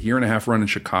like a 1.5 year run in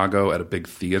Chicago at a big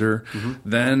theater,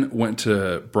 then went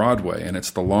to Broadway, and it's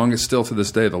still to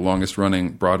this day, the longest running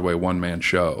Broadway one-man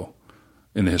show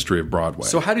in the history of Broadway.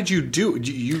 So how did you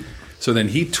do? So then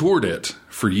he toured it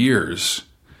for years,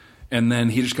 and then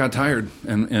he just got tired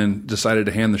and decided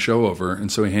to hand the show over.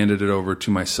 And so he handed it over to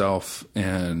myself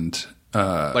and...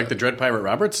 like the Dread Pirate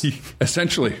Roberts?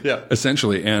 Essentially.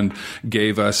 And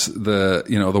gave us the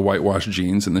whitewashed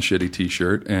jeans and the shitty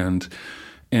T-shirt. And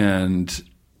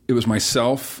it was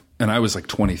myself, and I was like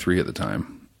 23 at the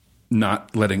time,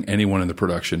 not letting anyone in the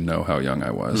production know how young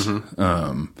I was.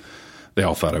 They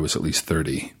all thought I was at least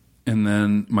 30. And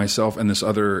then myself and this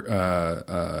other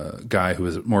guy who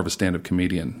was more of a stand-up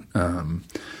comedian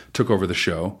took over the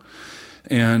show.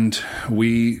 And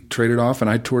we traded off, and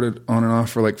I toured it on and off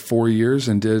for like 4 years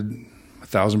and did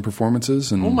 1,000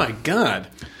 performances. And oh, my God.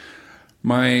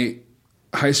 My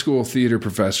high school theater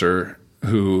professor,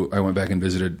 who I went back and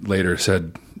visited later,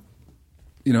 said,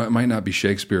 it might not be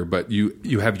Shakespeare, but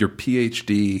you have your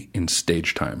PhD in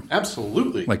stage time.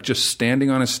 Absolutely. Like just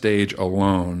standing on a stage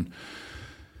alone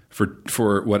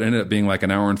for what ended up being like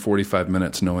 1 hour and 45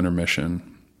 minutes, no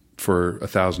intermission, for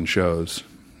 1,000 shows.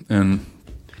 And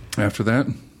after that,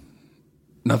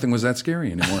 nothing was that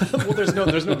scary anymore. Well, there's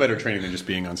no better training than just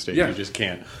being on stage. Yeah. You just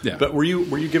can't. Yeah. But were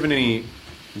you given any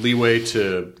leeway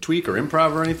to tweak or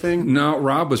improv or anything? No,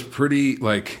 Rob was pretty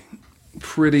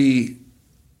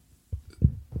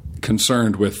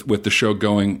concerned with the show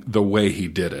going the way he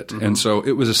did it. And so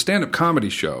it was a stand-up comedy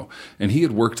show, and he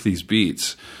had worked these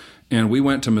beats. And we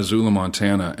went to Missoula,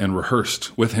 Montana, and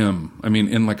rehearsed with him. I mean,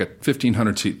 in like a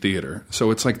 1,500-seat theater.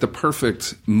 So it's like the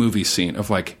perfect movie scene of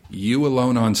like you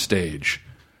alone on stage,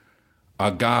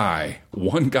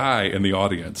 one guy in the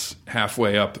audience,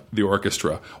 halfway up the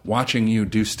orchestra, watching you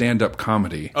do stand-up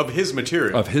comedy Of his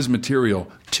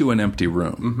material to an empty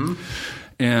room.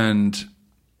 And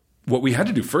what we had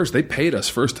to do first, they paid us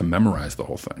first to memorize the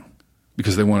whole thing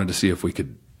because they wanted to see if we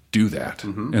could do that.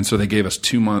 And so they gave us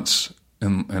 2 months,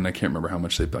 and I can't remember how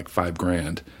much, like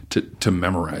 $5,000 to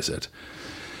memorize it.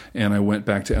 And I went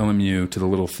back to LMU to the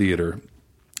little theater.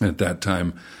 At that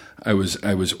time, I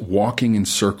was walking in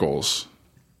circles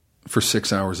for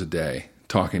 6 hours a day,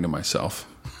 talking to myself,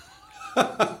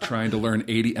 trying to learn an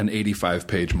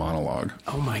 85-page monologue.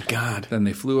 Oh my God! Then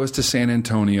they flew us to San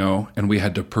Antonio, and we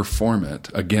had to perform it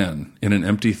again in an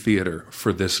empty theater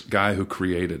for this guy who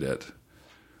created it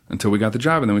until we got the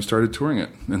job, and then we started touring it.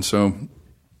 And so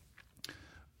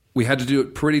we had to do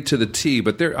it pretty to the T.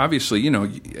 But there, obviously, you know,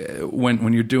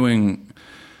 when you're doing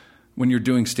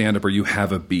stand-up or you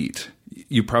have a beat,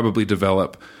 you probably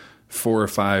develop 4 or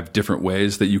 5 different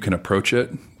ways that you can approach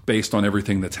it based on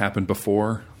everything that's happened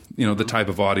before. You know, the type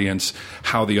of audience,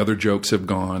 how the other jokes have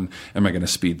gone. Am I going to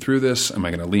speed through this? Am I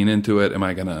going to lean into it? And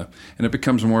it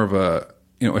becomes more of a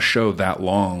show that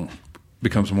long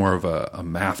becomes more of a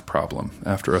math problem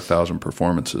after 1,000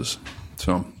 performances.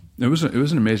 So it was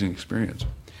an amazing experience.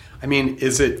 I mean,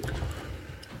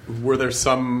 were there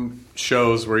some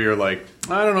shows where you're like,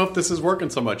 I don't know if this is working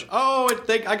so much. Oh,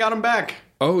 I got him back.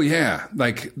 Oh yeah,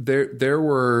 like there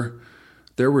were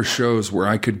shows where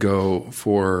I could go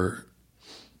for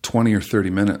 20 or 30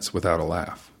 minutes without a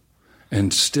laugh,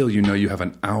 and still, you have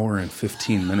an hour and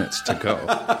 15 minutes to go.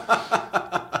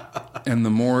 And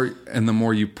the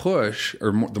more you push,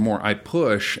 or the more I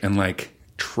push and like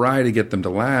try to get them to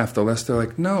laugh, the less they're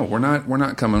like, no, we're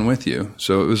not coming with you.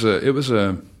 So it was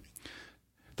the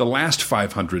last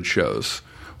 500 shows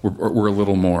were a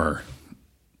little more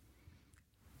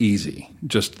easy,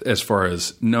 just as far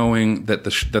as knowing that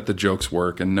the jokes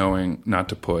work and knowing not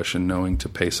to push and knowing to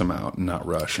pace them out and not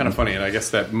rush. Kind of funny, and I guess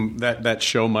that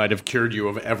show might have cured you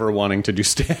of ever wanting to do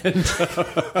stand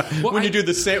when you do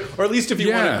the same, or at least if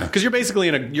you want, because you're basically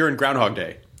you're in Groundhog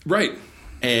Day, right?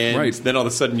 And then all of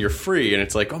a sudden you're free, and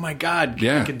it's like, oh my God,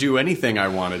 I could do anything I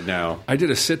wanted now. I did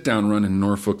a sit-down run in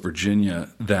Norfolk, Virginia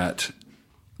that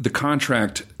the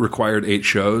contract required 8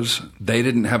 shows. They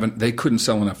couldn't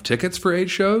sell enough tickets for 8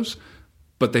 shows,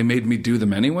 but they made me do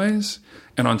them anyways.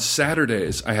 And on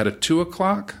Saturdays, I had a 2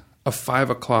 o'clock, a 5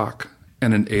 o'clock,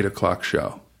 and an 8 o'clock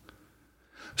show.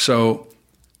 So,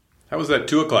 how was that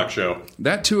 2 o'clock show?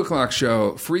 That 2 o'clock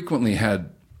show frequently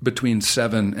had between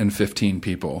 7 and 15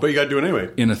 people. But you got to do it anyway.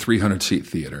 In a 300-seat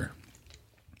theater.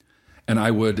 And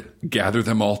I would gather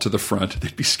them all to the front.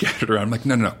 They'd be scattered around. I'm like,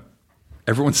 no.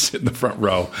 Everyone sit in the front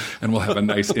row, and we'll have a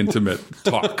nice, intimate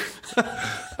talk.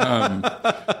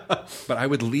 But I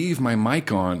would leave my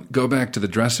mic on, go back to the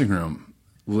dressing room,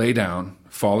 lay down,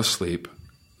 fall asleep.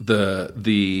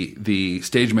 The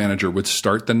stage manager would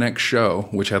start the next show,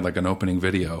 which had like an opening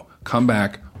video, come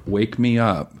back, wake me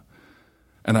up,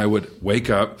 and I would wake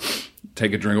up,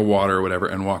 take a drink of water or whatever,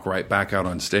 and walk right back out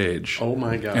on stage. Oh,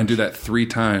 my gosh. And do that 3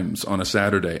 times on a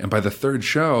Saturday. And by the 3rd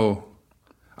show,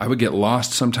 I would get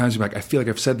lost sometimes. Like, I feel like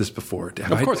I've said this before.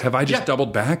 Have I just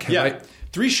doubled back?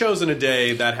 3 shows in a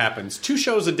day, that happens. 2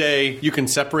 shows a day, you can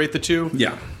separate the 2.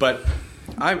 Yeah. But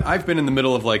I've been in the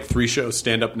middle of like 3 shows,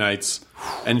 stand-up nights,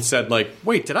 and said like,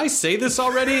 wait, did I say this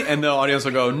already? And the audience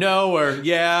will go, no, or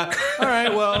yeah. All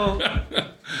right, well,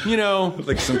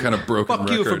 like some kind of broken fuck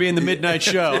record. you for being the midnight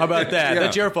show. How about that?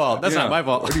 That's your fault. That's not my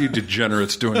fault. What are you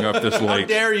degenerates doing up this late? How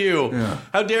dare you? Yeah.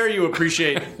 How dare you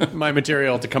appreciate my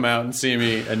material to come out and see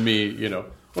me and me,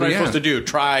 What am I supposed to do?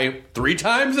 Try 3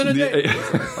 times in a day?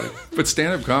 But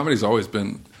stand-up comedy's always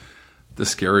been the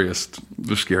scariest,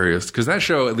 because that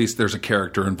show, at least there's a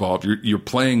character involved. You're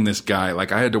playing this guy.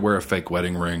 Like, I had to wear a fake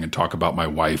wedding ring and talk about my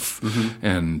wife,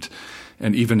 and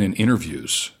even in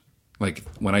interviews, like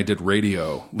when I did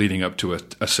radio leading up to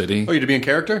a city. Oh, you had to be in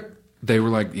character? They were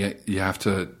like, yeah,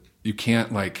 you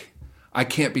can't I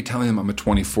can't be telling them I'm a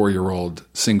 24-year-old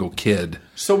single kid.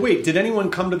 So wait, did anyone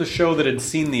come to the show that had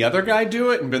seen the other guy do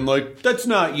it and been like, that's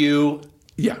not you?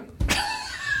 Yeah.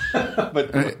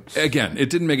 But again, it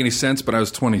didn't make any sense. But I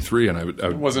was 23, and I would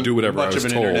do whatever I was much of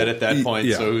an told. internet at that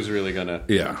point, so who's really gonna?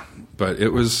 Yeah, but it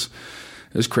was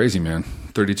crazy, man.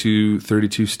 32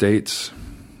 states.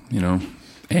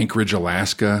 Anchorage,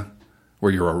 Alaska,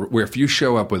 where if you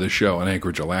show up with a show in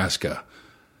Anchorage, Alaska,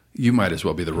 you might as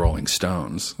well be the Rolling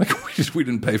Stones. Like we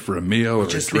didn't pay for a meal or a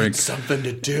drink. Need something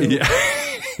to do. Yeah,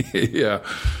 yeah.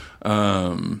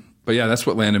 But yeah, that's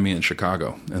what landed me in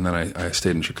Chicago, and then I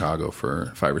stayed in Chicago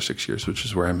for 5 or 6 years, which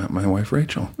is where I met my wife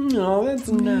Rachel. Oh, that's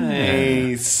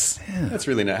nice. Yeah. That's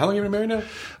really nice. How long have you been married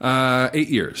now? 8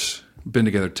 years. Been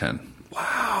together 10.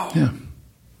 Wow. Yeah.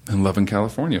 And love in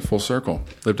California, full circle.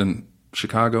 Lived in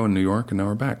Chicago and New York, and now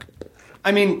we're back.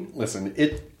 I mean, listen,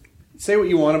 say what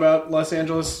you want about Los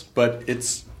Angeles, but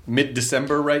it's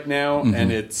mid-December right now,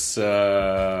 and it's,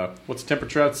 what's the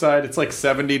temperature outside? It's like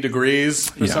 70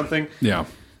 degrees or something. Yeah.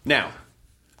 Now,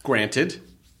 granted,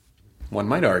 one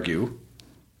might argue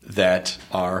that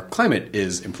our climate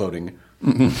is imploding.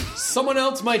 Someone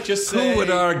else might just say... Who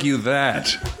would argue that?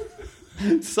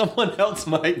 Someone else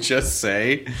might just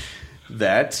say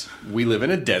that we live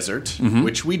in a desert,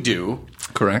 which we do.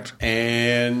 Correct.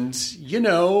 And,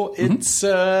 it's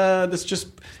this just...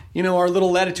 our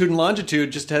little latitude and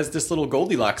longitude just has this little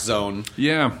Goldilocks zone.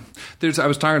 Yeah. I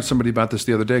was talking to somebody about this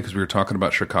the other day because we were talking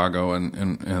about Chicago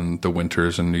and the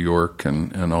winters in New York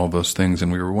and all those things.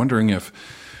 And we were wondering if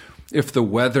the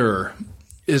weather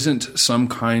isn't some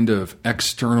kind of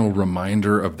external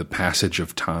reminder of the passage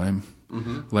of time.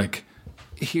 Like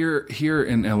here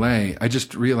in LA, I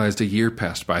just realized a year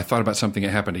passed by. I thought about something that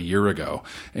happened a year ago,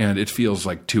 and it feels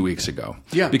like 2 weeks ago.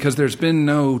 Yeah. Because there's been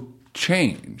no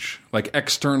change, like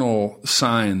external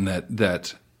sign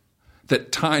that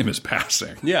time is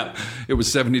passing. Yeah. It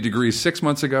was 70 degrees 6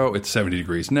 months ago. It's 70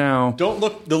 degrees now. Don't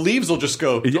look. The leaves will just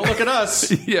go. Don't look at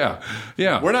us. Yeah.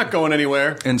 Yeah. We're not going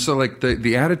anywhere. And so like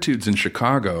the attitudes in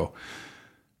Chicago,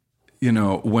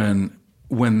 when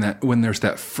there's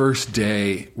that first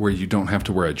day where you don't have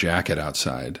to wear a jacket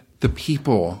outside, the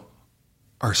people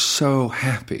are so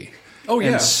happy. Oh,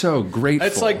 yeah. And so grateful.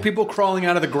 It's like people crawling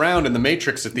out of the ground in the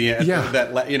Matrix at the end.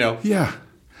 Yeah. Yeah.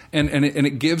 And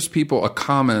it gives people a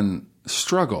common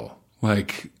struggle.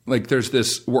 Like there's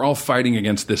this, we're all fighting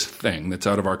against this thing that's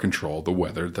out of our control, the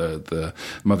weather, the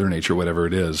Mother Nature, whatever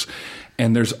it is.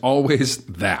 And there's always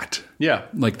that. Yeah.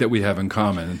 Like that we have in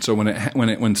common. And so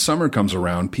when summer comes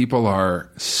around, people are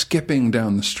skipping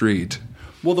down the street.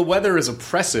 Well, the weather is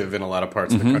oppressive in a lot of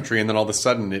parts of the country, and then all of a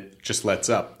sudden it just lets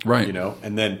up. Right.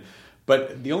 And then...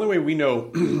 But the only way we know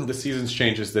the seasons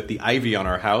change is that the ivy on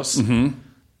our house in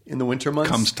the winter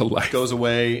months comes to life, goes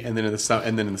away, and then in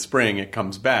the spring it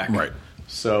comes back. Right.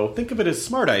 So think of it as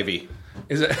smart ivy.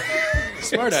 Is it?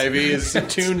 Smart ivy is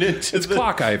tuned into it's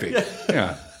clock ivy.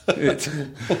 Yeah.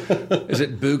 Is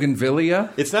it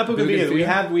bougainvillea? It's not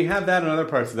bougainvillea. We have that in other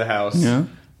parts of the house. Yeah.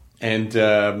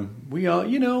 And we all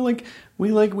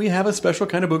we have a special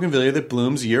kind of bougainvillea that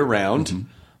blooms year round.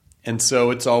 And so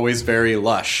it's always very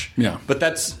lush. Yeah. But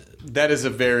that is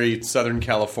a very Southern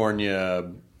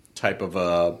California type of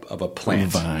a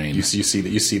plant. Vine. You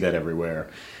see that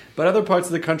everywhere. But other parts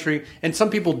of the country, and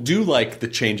some people do like the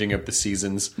changing of the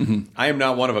seasons. I am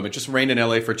not one of them. It just rained in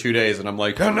LA for 2 days, and I'm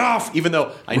like, enough! Even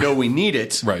though I know we need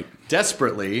it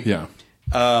desperately. Yeah.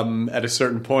 At a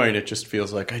certain point, it just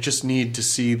feels like I just need to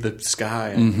see the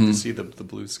sky. I need to see the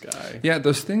blue sky. Yeah,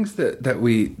 those things that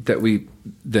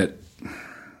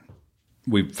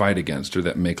we fight against, or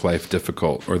that make life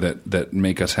difficult, or that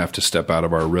make us have to step out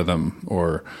of our rhythm,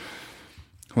 or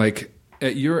like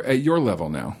at your level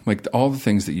now, like all the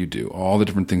things that you do, all the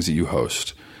different things that you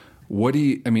host. What do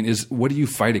you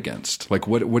fight against? Like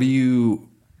what do you?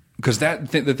 Because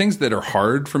the things that are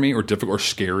hard for me or difficult or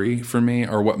scary for me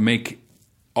are what make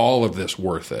all of this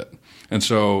worth it. And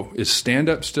so, is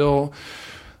stand-up still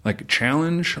like a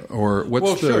challenge, or what's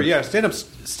Well, sure, yeah.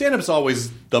 Stand-up's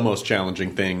always the most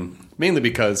challenging thing, mainly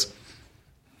because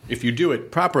if you do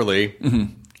it properly,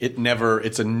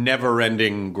 it's a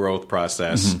never-ending growth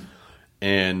process.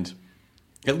 And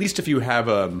at least if you have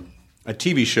a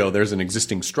TV show, there's an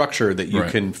existing structure that you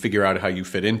can figure out how you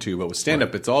fit into. But with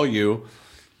stand-up, it's all you,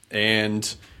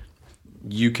 and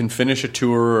you can finish a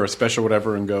tour or a special,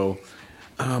 whatever, and go,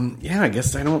 I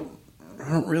guess I don't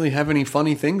really have any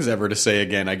funny things ever to say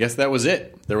again. I guess that was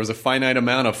it. There was a finite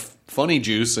amount of funny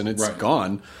juice, and it's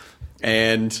gone.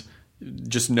 And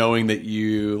just knowing that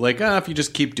you, if you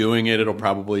just keep doing it, it'll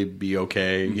probably be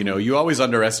okay. You always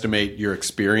underestimate your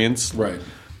experience. Right.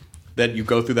 That you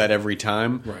go through that every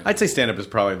time. Right. I'd say stand-up is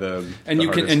probably the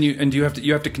hardest.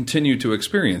 You have to continue to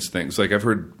experience things. Like I've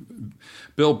heard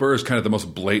Bill Burr is kind of the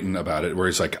most blatant about it, where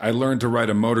he's like, I learned to ride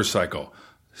a motorcycle.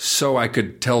 so I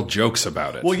could tell jokes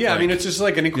about it. Well, yeah, Like, I mean, it's just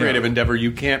like any creative endeavor.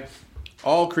 You can't.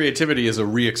 All creativity is a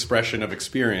re-expression of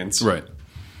experience, right?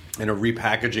 And a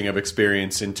repackaging of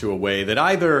experience into a way that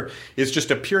either is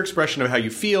just a pure expression of how you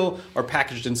feel, or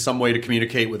packaged in some way to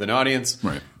communicate with an audience,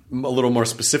 right? A little more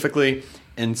specifically.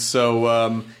 And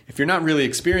so, if you're not really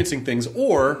experiencing things,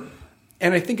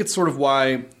 and I think it's sort of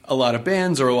why a lot of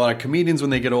bands or a lot of comedians,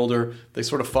 when they get older, they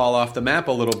sort of fall off the map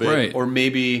a little bit, right. or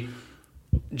maybe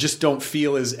just don't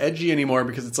feel as edgy anymore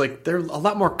because it's like they're a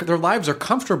lot more. Their lives are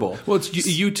comfortable. Well, it's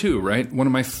U2, right? One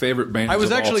of my favorite bands. I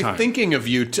was of actually all time. thinking of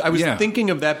U2. I was thinking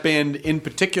of that band in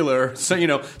particular.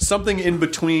 So something in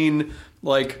between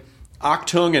like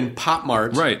Achtung and Pop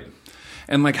Mart, right?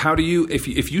 And like, how do you if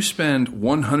you spend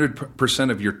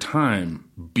 100% of your time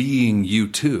being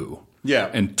U2,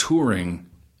 and touring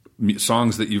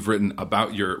songs that you've written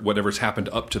about your whatever's happened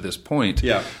up to this point,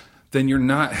 then you're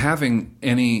not having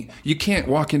any. You can't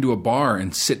walk into a bar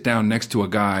and sit down next to a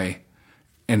guy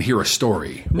and hear a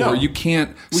story. No, or you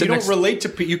can't. You don't relate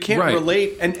to. You can't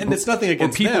relate, and it's nothing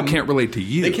against them. Or people can't relate to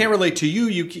you. They can't relate to you.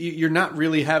 You're not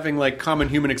really having like common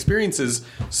human experiences.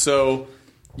 So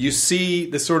you see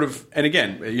the sort of, and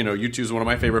again, U2 is one of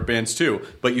my favorite bands too.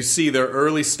 But you see their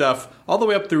early stuff all the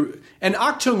way up through, and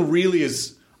Achtung really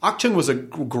is. Achtung was a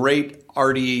great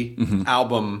arty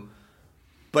album.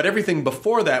 But everything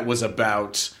before that was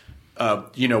about,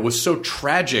 was so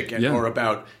tragic or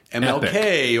about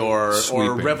MLK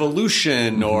or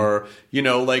revolution or,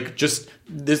 like just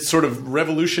this sort of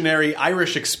revolutionary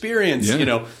Irish experience,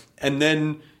 And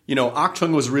then,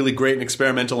 Achtung was really great and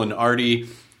experimental and arty.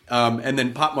 And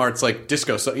then Pop Mart's like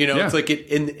disco. So, it's like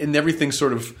and everything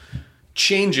sort of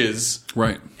changes.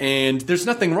 Right. And there's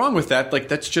nothing wrong with that. Like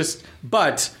that's just,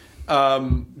 but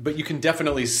you can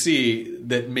definitely see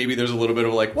that maybe there's a little bit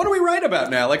of like, what do we write about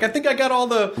now? Like, I think I got all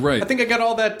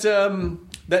that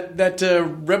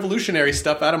revolutionary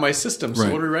stuff out of my system.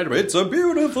 So what do we write about? It's a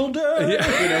beautiful day.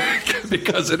 Yeah.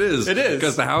 Because it is. It is.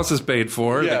 Because the house is paid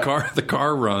for. Yeah. The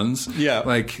car runs. Yeah.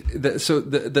 Like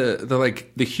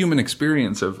the human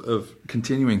experience of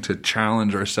continuing to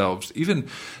challenge ourselves. Even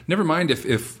never mind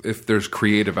if there's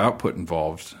creative output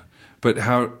involved, but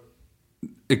how.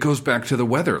 It goes back to the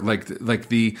weather, like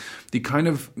the kind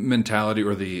of mentality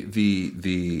or the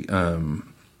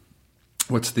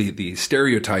what's the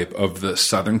stereotype of the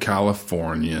Southern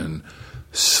Californian,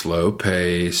 slow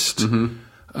paced,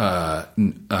 kind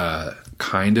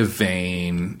of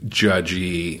vain,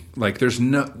 judgy. Like there's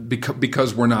no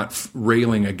because we're not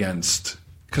railing against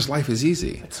because life is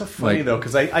easy. It's so funny though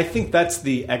because I think that's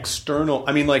the external.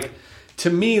 I mean, like to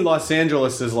me, Los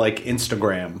Angeles is like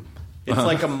Instagram. It's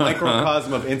like a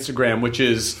microcosm of Instagram, which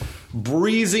is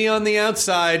breezy on the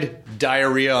outside,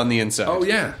 diarrhea on the inside. Oh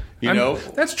yeah,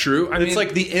 that's true. I mean, it's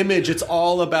like the image. It's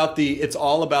all about the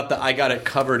I got it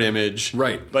covered image.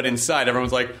 Right. But inside,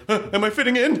 everyone's like, am I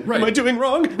fitting in? Right. Am I doing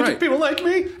wrong? Right. Do people like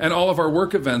me? And all of our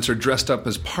work events are dressed up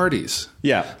as parties.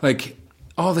 Yeah. Like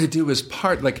all they do is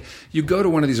like you go to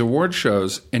one of these award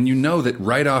shows and you know that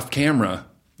right off camera.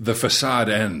 The facade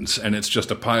ends, and it's just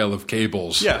a pile of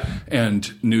cables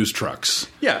and news trucks.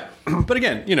 Yeah. But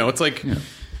again, it's like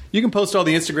you can post all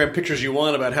the Instagram pictures you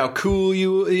want about how cool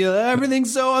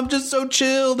everything's I'm just so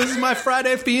chill. This is my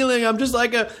Friday feeling. I'm just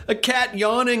like a cat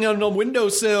yawning on a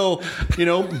windowsill,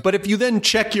 But if you then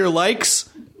check your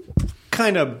likes,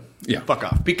 kind of fuck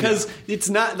off. Because it's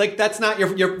not like that's not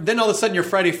your then all of a sudden your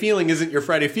Friday feeling isn't your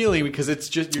Friday feeling because it's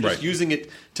just you're just using it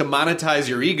to monetize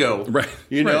your ego. Right.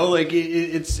 Like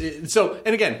it's so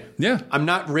and again, I'm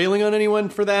not railing on anyone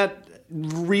for that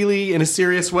really in a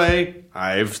serious way.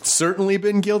 I've certainly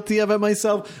been guilty of it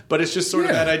myself, but it's just sort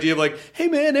of that idea of like, hey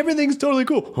man, everything's totally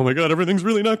cool. Oh my god, everything's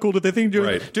really not cool. Did they think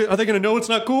are they going to know it's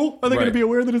not cool? Are they going to be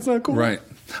aware that it's not cool? Right.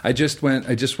 I just went.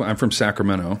 I'm from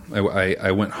Sacramento.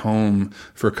 I went home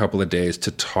for a couple of days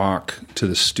to talk to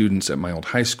the students at my old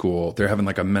high school. They're having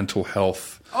like a mental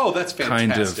health. Oh, that's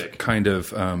fantastic. Kind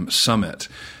of summit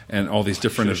and all these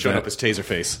different events. Showed up as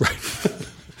Taserface. Right.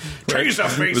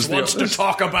 Taserface wants to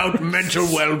talk about mental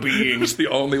well-being. It's the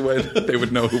only way that they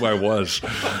would know who I was.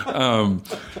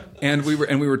 And we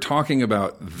were talking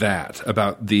about that,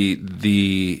 about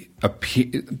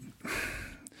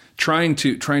trying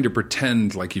to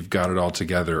pretend like you've got it all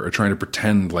together or trying to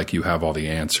pretend like you have all the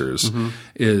answers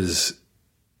is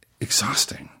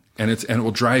exhausting. And it will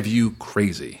drive you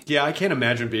crazy. Yeah, I can't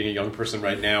imagine being a young person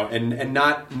right now and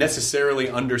not necessarily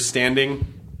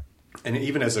understanding. And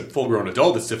even as a full-grown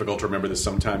adult, it's difficult to remember this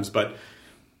sometimes. But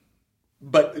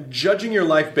judging your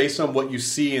life based on what you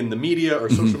see in the media or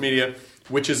social media,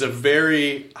 which is a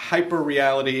very hyper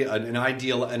reality, an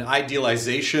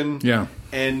idealization,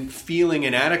 and feeling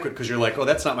inadequate because you're like, oh,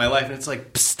 that's not my life, and it's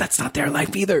like, psst, that's not their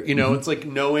life either. It's like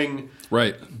knowing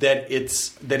that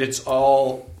it's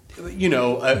all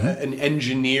an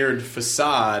engineered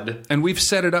facade, and we've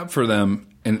set it up for them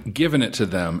and given it to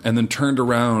them, and then turned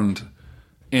around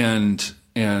and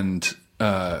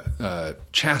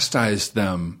chastised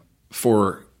them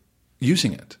for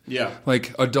using it. Yeah.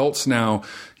 Like adults now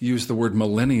use the word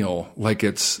millennial like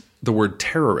it's the word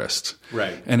terrorist.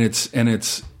 Right. And it's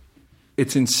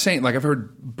insane. Like I've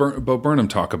heard Bo Burnham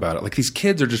talk about it. Like these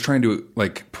kids are just trying to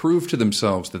like prove to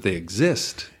themselves that they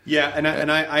exist. Yeah, and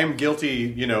I am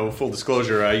guilty. Full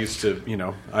disclosure. I used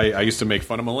to, I used to make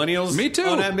fun of millennials. Me too.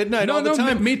 On At Midnight all the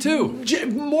time. Me too.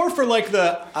 More for like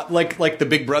the like the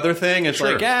Big Brother thing. It's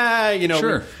Sure. like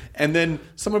Sure. And then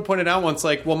someone pointed out once,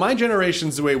 like, well, my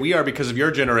generation's the way we are because of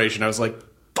your generation. I was like,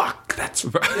 fuck, that's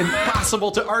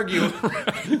impossible to argue.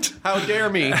 Right. How dare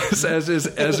me? As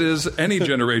is any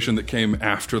generation that came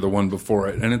after the one before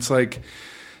it, and it's like.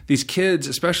 These kids,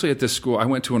 especially at this school, I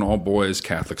went to an all-boys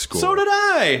Catholic school. So did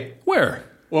I. Where?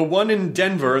 Well, one in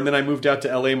Denver, and then I moved out to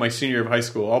L.A. my senior year of high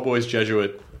school. All-boys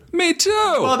Jesuit. Me too.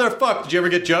 Motherfuck. Did you ever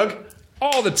get Jug?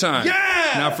 All the time.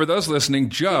 Yeah! Now, for those listening,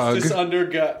 Jug... Justice under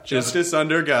God. Justice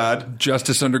under God.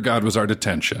 Justice under God was our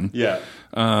detention. Yeah.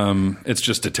 It's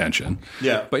just detention.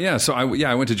 Yeah. But yeah, so I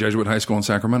went to Jesuit High School in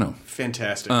Sacramento.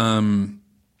 Fantastic. And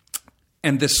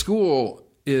this school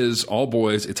is all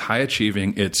boys. It's high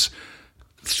achieving. It's...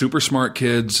 super smart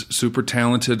kids, super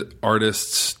talented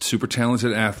artists, super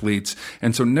talented athletes.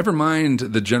 And so never mind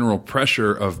the general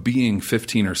pressure of being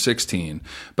 15 or 16,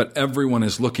 but everyone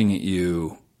is looking at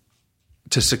you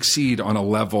to succeed on a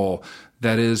level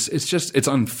that is, it's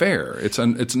unfair. It's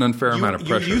an unfair amount of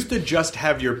pressure. You used to just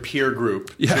have your peer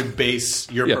group to base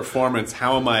your performance.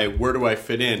 Where do I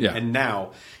fit in? Yeah. And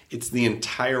now it's the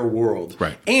entire world.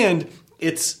 Right. And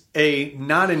it's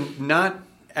not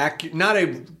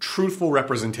a truthful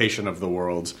representation of the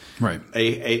world. Right.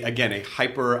 A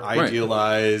hyper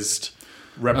idealized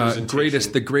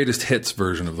representation. The greatest hits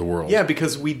version of the world. Yeah,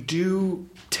 because we do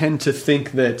tend to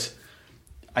think that.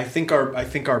 I think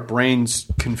our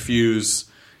brains confuse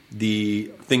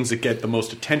the things that get the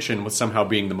most attention with somehow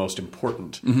being the most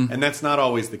important, and that's not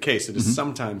always the case. It is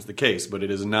sometimes the case, but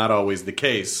it is not always the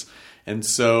case. And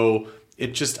so.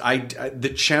 It just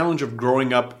the challenge of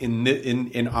growing up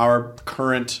in our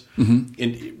current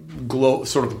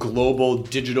sort of global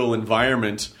digital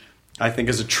environment, I think,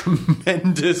 is a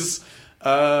tremendous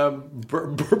burden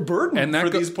for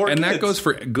these poor kids. And that goes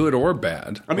for good or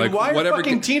bad. I mean, why are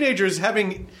fucking teenagers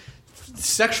having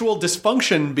sexual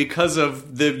dysfunction because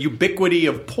of the ubiquity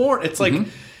of porn? It's like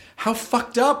how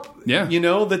fucked up,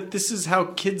 that this is how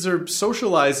kids are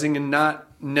socializing and not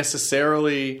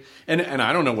necessarily, and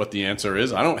I don't know what the answer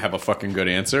is. I don't have a fucking good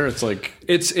answer. It's like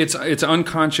it's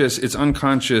unconscious. It's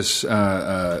unconscious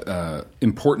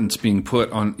importance being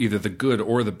put on either the good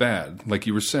or the bad. Like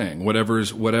you were saying, whatever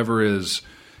is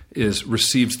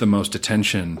receives the most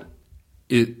attention.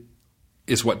 It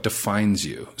is what defines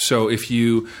you. So if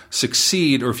you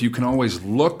succeed, or if you can always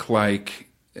look like,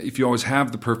 if you always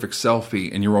have the perfect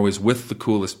selfie and you're always with the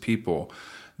coolest people,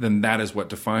 then that is what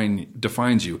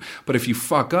defines you. But if you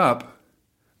fuck up,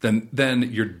 then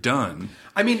you're done.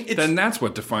 I mean, then that's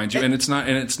what defines you, and it's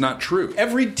not true.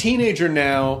 Every teenager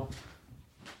now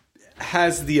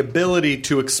has the ability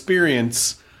to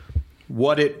experience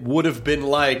what it would have been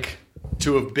like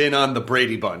to have been on the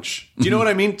Brady Bunch. Do you know what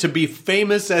I mean? To be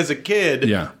famous as a kid,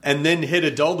 and then hit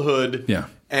adulthood,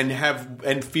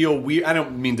 and feel weird. I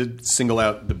don't mean to single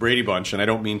out the Brady Bunch, and I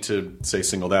don't mean to say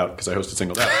singled out because I hosted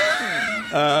Singled Out.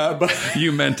 But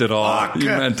you meant it all. You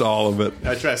meant all of it.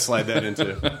 I try to slide that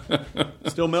into.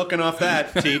 Still milking off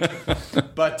that, teat.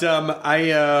 But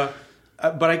I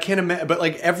can't imagine. But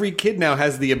like every kid now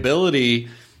has the ability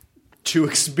to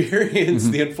experience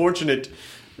the unfortunate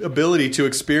ability to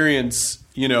experience,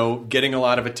 getting a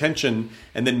lot of attention,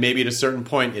 and then maybe at a certain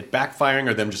point it backfiring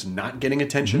or them just not getting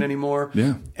attention anymore.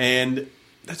 Yeah, and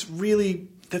that's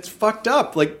fucked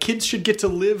up. Like kids should get to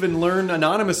live and learn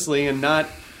anonymously and not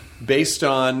based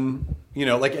on,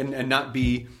 and not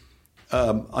be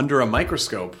under a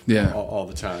microscope all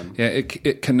the time. Yeah,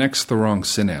 it connects the wrong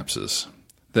synapses.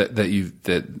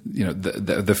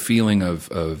 The feeling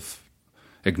of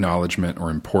acknowledgement or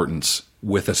importance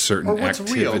with a certain what's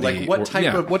activity. Real? Like what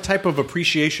type of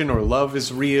appreciation or love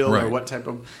is real, or what type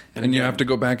of and you have to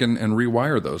go back and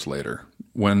rewire those later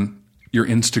when your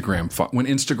when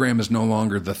Instagram is no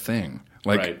longer the thing.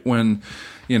 Like when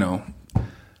the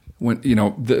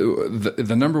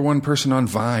number one person on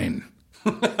Vine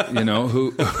you know,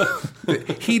 who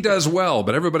he does well,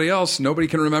 but everybody else, nobody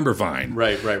can remember Vine.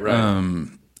 Right.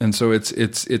 And so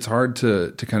it's hard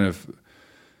to kind of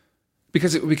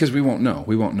because we won't know.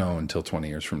 We won't know until 20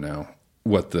 years from now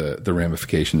what the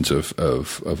ramifications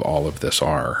of all of this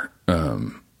are.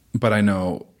 But I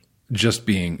know just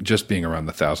being around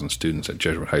the 1,000 students at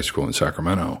Jesuit High School in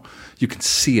Sacramento, you can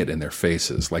see it in their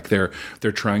faces. Like they're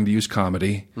trying to use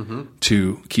comedy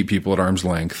to keep people at arm's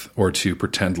length or to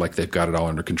pretend like they've got it all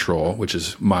under control, which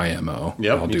is my MO.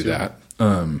 Yep, I'll me do too. that.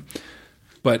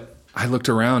 But I looked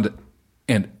around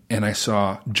and I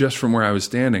saw, just from where I was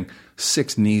standing,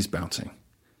 6 knees bouncing.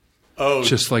 Oh,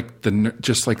 just like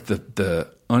the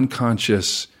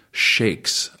unconscious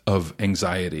shakes of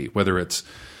anxiety, whether it's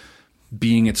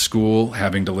being at school,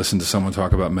 having to listen to someone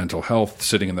talk about mental health,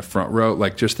 sitting in the front row,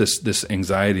 like just this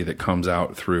anxiety that comes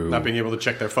out through not being able to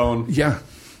check their phone. Yeah,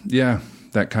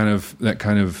 that kind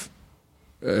of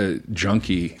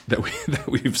junkie that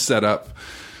we've set up.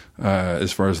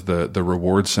 As far as the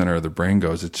reward center of the brain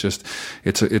goes,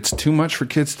 it's too much for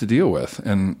kids to deal with.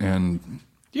 And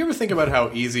do you ever think about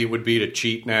how easy it would be to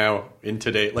cheat now in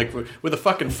today, like with a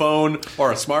fucking phone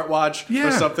or a smartwatch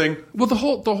or something? Well, the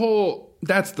whole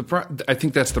I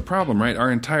think that's the problem, right?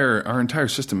 Our entire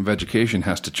system of education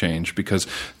has to change because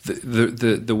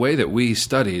the way that we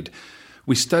studied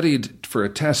for a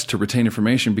test to retain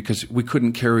information because we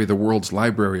couldn't carry the world's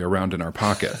library around in our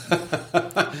pocket.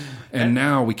 And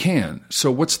now we can.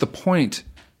 So what's the point?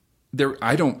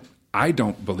 I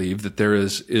don't believe that there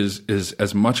is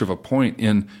as much of a point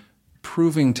in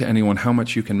proving to anyone how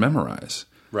much you can memorize.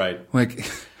 Right. Like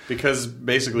because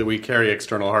basically we carry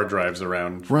external hard drives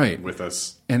around with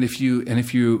us. And if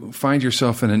you find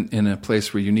yourself in a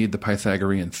place where you need the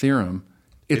Pythagorean theorem,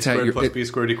 it's A squared plus B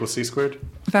squared equals C squared?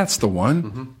 That's the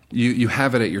one. You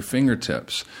have it at your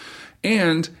fingertips.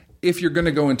 And if you're going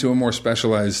to go into a more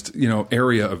specialized,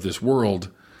 area of this world,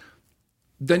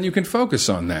 then you can focus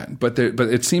on that. But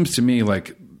it seems to me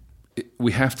like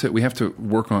we have to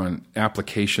work on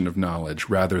application of knowledge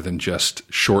rather than just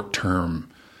short-term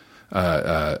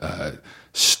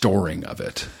storing of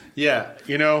it. Yeah,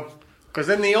 because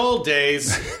in the old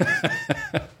days,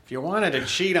 if you wanted to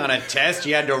cheat on a test,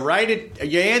 you had to write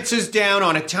your answers down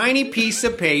on a tiny piece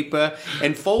of paper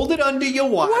and fold it under your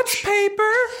watch. What's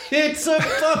paper? It's a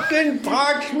fucking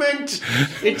parchment.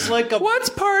 It's like a... What's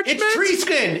parchment? It's tree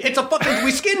skin. It's a fucking...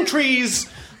 We skin trees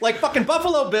like fucking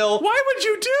Buffalo Bill. Why would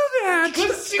you do that?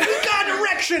 Because you got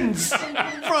erections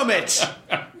from it.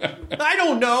 I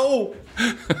don't know.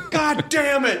 God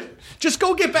damn it. Just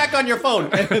go get back on your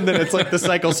phone. And then it's like the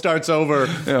cycle starts over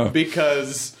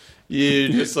because you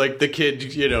just like the kid,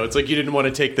 it's like you didn't want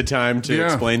to take the time to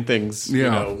explain things,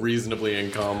 reasonably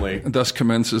and calmly. Thus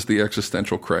commences the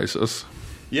existential crisis.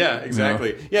 Yeah,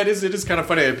 exactly. Yeah, it is kind of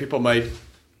funny that people might,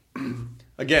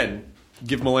 again,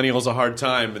 give millennials a hard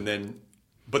time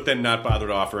but then not bother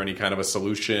to offer any kind of a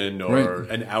solution or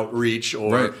an outreach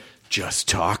or just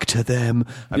talk to them.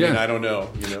 I mean, I don't know.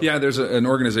 Yeah, there's an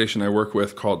organization I work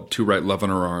with called To Write Love on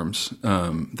Our Arms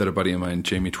that a buddy of mine,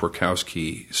 Jamie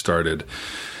Twerkowski, started.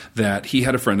 That he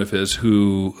had a friend of his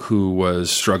who was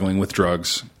struggling with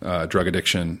drugs, drug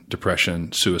addiction,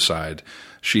 depression, suicide.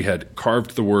 She had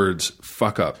carved the words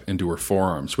 "fuck up" into her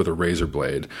forearms with a razor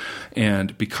blade.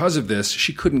 And because of this,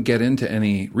 she couldn't get into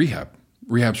any rehab.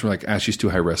 Rehabs were like, she's too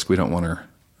high risk. We don't want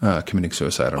her committing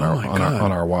suicide on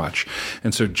our watch.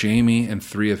 And so Jamie and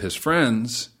 3 of his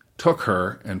friends took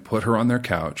her and put her on their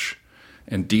couch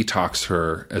and detoxed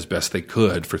her as best they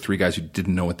could for 3 guys who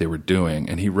didn't know what they were doing.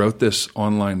 And he wrote this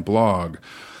online blog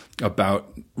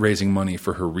about raising money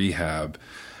for her rehab.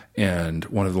 And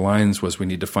one of the lines was, we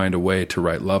need to find a way to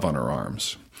write love on our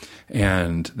arms.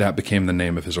 And that became the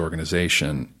name of his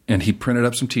organization. And he printed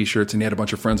up some T-shirts, and he had a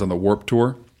bunch of friends on the Warped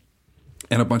Tour.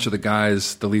 And a bunch of the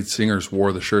guys, the lead singers,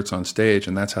 wore the shirts on stage,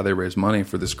 and that's how they raised money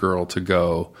for this girl to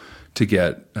go to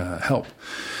get help.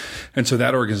 And so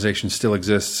that organization still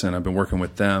exists, and I've been working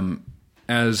with them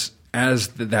as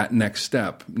that next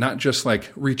step. Not just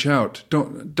like reach out,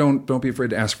 don't be afraid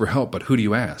to ask for help, but who do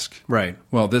you ask? Right.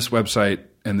 Well, this website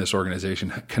and this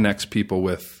organization connects people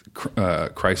with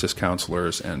crisis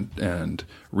counselors and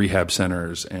rehab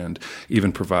centers, and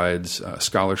even provides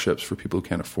scholarships for people who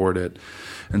can't afford it.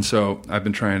 And so I've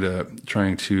been trying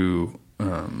to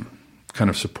kind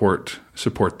of support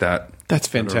that. That's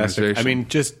fantastic. I mean,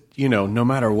 just no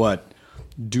matter what,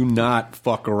 do not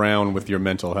fuck around with your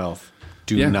mental health.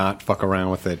 Do not fuck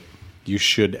around with it. You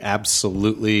should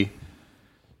absolutely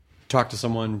talk to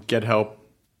someone, get help,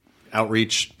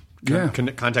 outreach.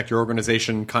 Contact your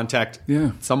organization, contact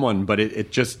someone, but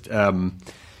it's just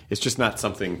not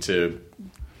something to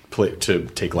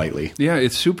take lightly. Yeah,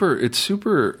 it's super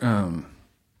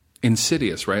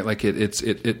insidious, right? Like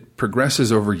it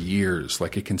progresses over years.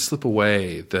 Like it can slip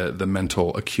away the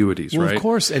mental acuities, well, right? Of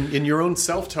course, and in your own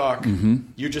self-talk,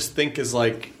 you just think is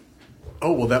like,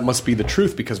 oh, well, that must be the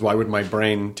truth because why would my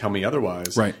brain tell me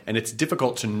otherwise? Right. And it's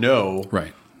difficult to know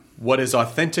what is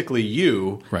authentically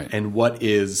you and what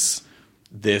is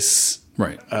this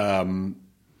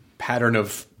pattern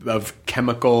of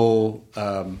chemical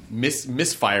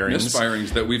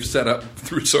misfirings that we've set up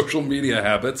through social media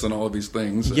habits and all of these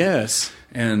things. Yes.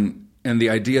 And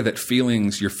the idea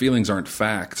that your feelings aren't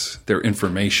facts, they're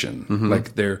information.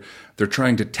 Like they're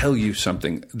trying to tell you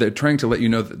something. They're trying to let you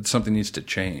know that something needs to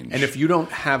change. And if you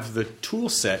don't have the tool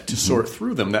set to sort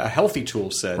through them, a healthy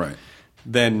tool set,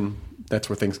 then that's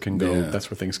where things can go. That's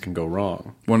where things can go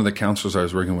wrong. One of the counselors I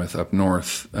was working with up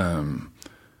north,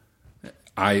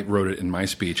 I wrote it in my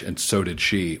speech, and so did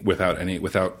she, without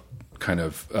kind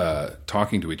of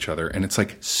talking to each other. And it's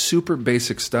like super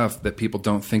basic stuff that people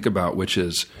don't think about, which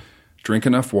is drink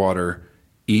enough water,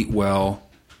 eat well,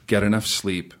 get enough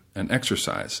sleep, and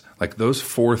exercise. Like those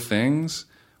 4 things,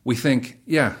 we think,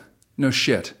 yeah, no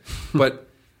shit. But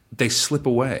they slip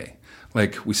away.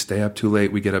 Like we stay up too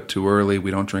late, we get up too early,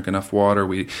 we don't drink enough water,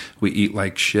 we eat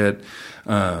like shit.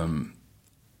 And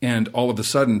all of a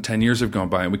sudden, 10 years have gone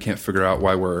by, and we can't figure out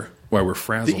why we're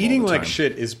frazzled. The eating all the like time.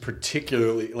 shit is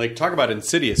particularly talk about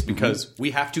insidious because we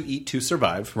have to eat to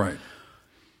survive, right?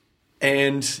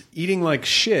 And eating like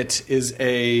shit is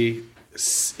a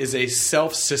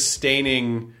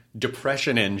self-sustaining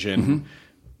depression engine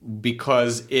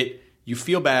because you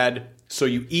feel bad, so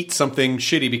you eat something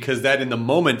shitty because that in the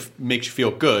moment makes you feel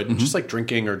good, just like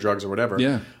drinking or drugs or whatever.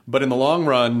 Yeah. But in the long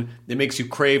run, it makes you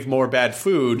crave more bad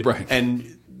food,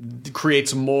 and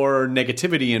creates more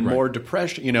negativity and more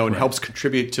depression, and helps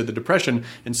contribute to the depression.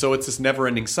 And so it's this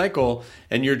never-ending cycle,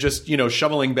 and you're just,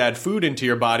 shoveling bad food into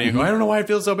your body and go, I don't know why I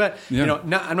feel so bad. Yeah.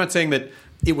 I'm not saying that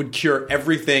it would cure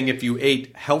everything if you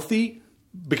ate healthy,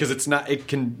 because it's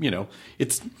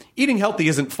eating healthy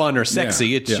isn't fun or sexy.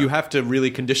 You have to really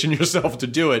condition yourself to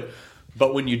do it.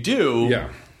 But when you do,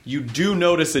 you do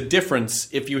notice a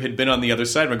difference if you had been on the other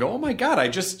side and go, oh my God,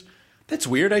 that's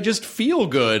weird. I just feel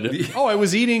good. Oh, I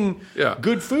was eating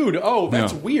good food. Oh,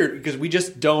 that's weird. Because we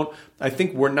just don't, I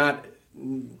think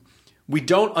we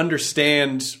don't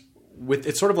understand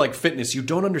it's sort of like fitness. You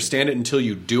don't understand it until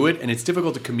you do it. And it's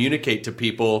difficult to communicate to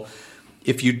people.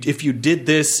 If you did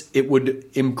this, it would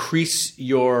increase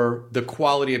the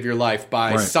quality of your life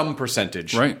by some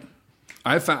percentage. Right.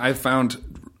 I've found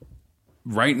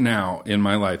right now in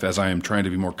my life, as I am trying to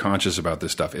be more conscious about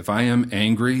this stuff, if I am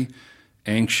angry,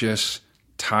 anxious,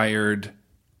 tired,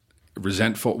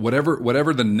 resentful,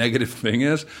 whatever the negative thing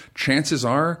is, chances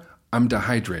are I'm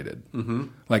dehydrated.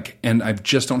 And I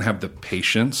just don't have the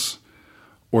patience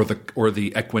or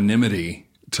the equanimity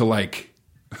to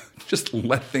just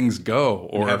let things go,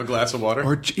 or have a glass of water,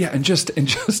 and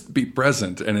just be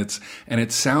present. And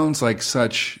it sounds like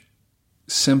such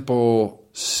simple,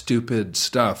 stupid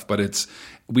stuff, but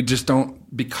we just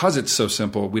don't, because it's so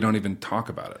simple, we don't even talk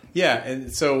about it. Yeah,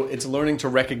 and so it's learning to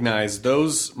recognize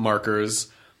those markers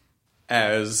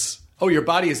as, oh, your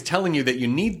body is telling you that you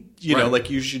need,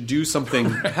 you should do something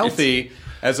healthy,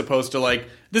 as opposed to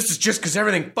this is just because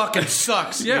everything fucking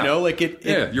sucks.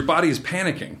 Your body is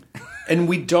panicking. And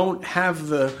we don't have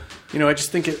the, I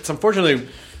just think it's unfortunately,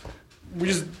 we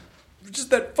just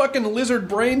that fucking lizard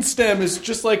brainstem is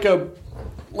just like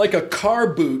a car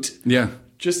boot. Yeah.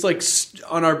 Just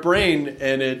on our brain,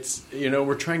 and it's,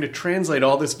 we're trying to translate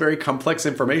all this very complex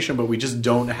information, but we just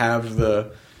don't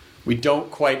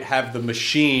quite have the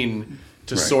machine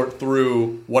to sort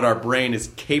through what our brain is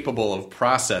capable of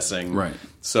processing. Right.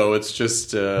 So it's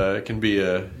just it can be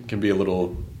a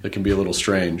little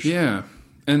strange. Yeah.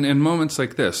 And moments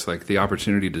like this, like the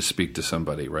opportunity to speak to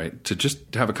somebody, right? To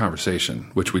just have a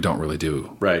conversation, which we don't really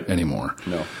do anymore.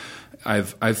 No.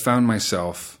 I've found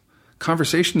myself,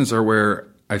 conversations are where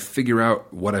I figure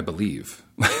out what I believe.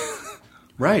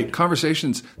 Right.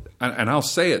 Conversations, and I'll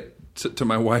say it to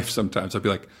my wife sometimes. I'll be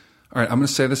like, all right, I'm going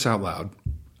to say this out loud.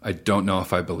 I don't know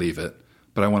if I believe it,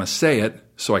 but I want to say it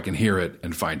so I can hear it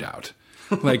and find out.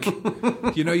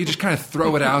 You just kind of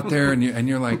throw it out there, and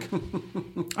you're like,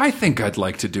 I think I'd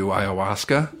like to do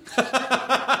ayahuasca.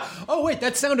 Oh wait,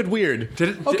 that sounded weird.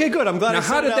 Okay, good. I'm glad. Now, I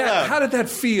said it out loud. How did that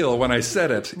feel when I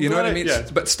said it? You know what I mean? Yeah.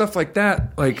 But stuff like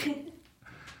that,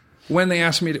 when they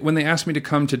asked me to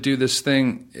come to do this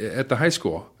thing at the high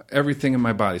school, everything in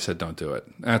my body said, "Don't do it.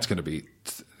 That's going to be."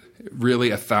 Really,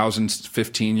 1,000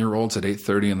 15-year-olds at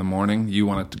 8:30 in the morning. You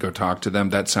want to go talk to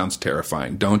them? That sounds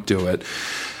terrifying. Don't do it.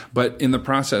 But in the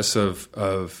process of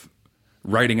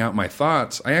writing out my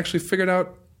thoughts, I actually figured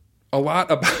out a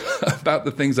lot about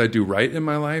the things I do right in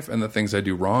my life and the things I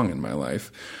do wrong in my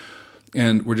life.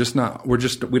 And we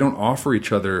don't offer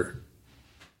each other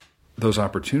those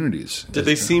opportunities. Did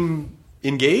they seem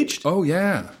engaged? Oh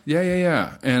yeah.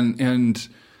 And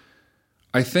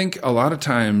I think a lot of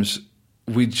times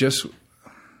we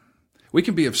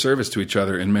can be of service to each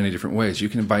other in many different ways. You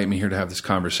can invite me here to have this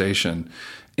conversation,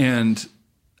 and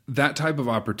that type of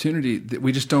opportunity that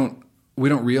we don't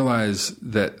realize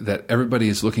that everybody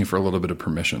is looking for a little bit of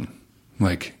permission,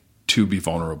 like to be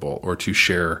vulnerable or to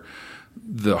share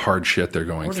the hard shit they're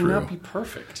going through. Or to not be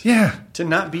perfect. Yeah. To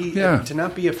not be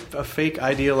a fake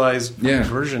idealized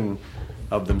version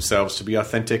of themselves, to be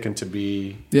authentic and to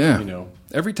be,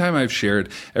 Every time I've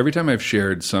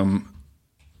shared some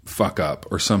fuck up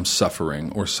or some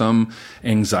suffering or some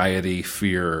anxiety,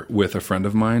 fear with a friend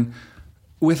of mine,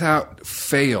 without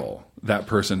fail, that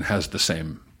person has the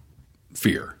same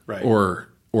fear or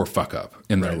fuck up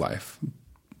in their life.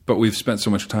 But we've spent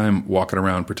so much time walking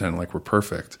around pretending like we're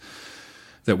perfect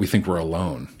that we think we're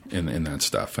alone in that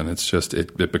stuff. And it's just,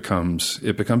 it becomes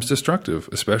destructive,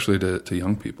 especially to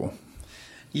young people.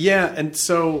 Yeah. And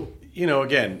so,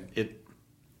 again, it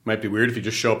might be weird if you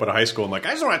just show up at a high school and like,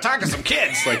 I just want to talk to some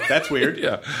kids. Like, that's weird.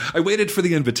 Yeah. I waited for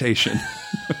the invitation.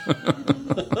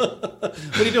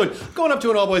 What are you doing? Going up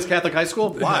to an all-boys Catholic high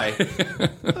school? Why?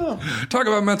 Talk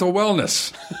about mental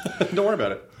wellness. Don't worry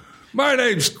about it. My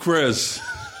name's Chris.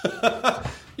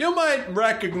 You might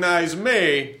recognize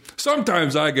me.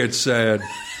 Sometimes I get sad.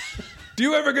 Do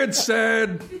you ever get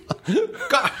sad?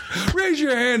 God. Raise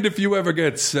your hand if you ever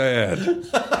get sad.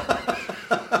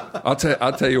 I'll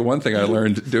tell you one thing I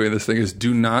learned doing this thing is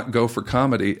do not go for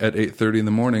comedy at 8:30 in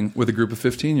the morning with a group of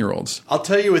 15-year-olds. I'll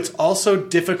tell you, it's also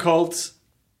difficult,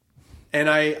 and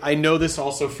I know this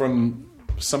also from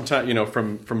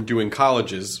from doing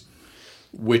colleges,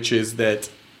 which is that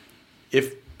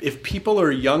if people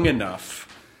are young enough,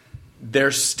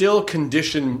 they're still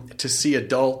conditioned to see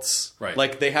adults. Right.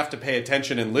 Like they have to pay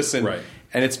attention and listen. Right.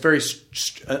 And it's very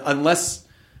unless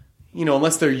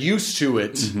they're used to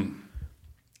it, mm-hmm.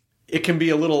 It can be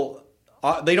a little.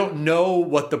 They don't know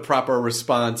what the proper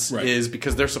response is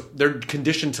because they're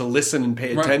conditioned to listen and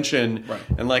pay attention. Right.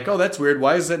 And like, oh, that's weird.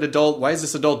 Why is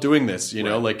this adult doing this? You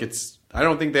know, like it's. I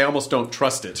don't think they almost don't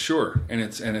trust it. Sure, and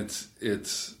it's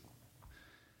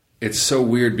so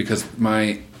weird because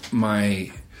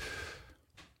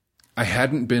I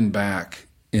hadn't been back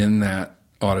in that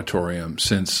auditorium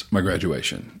since my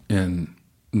graduation in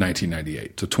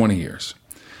 1998, so 20 years.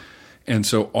 And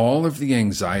so all of the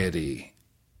anxiety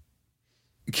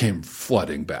came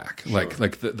flooding back. Sure.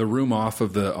 Like the room off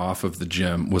of the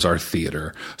gym was our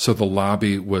theater. So the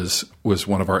lobby was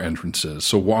one of our entrances.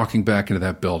 So walking back into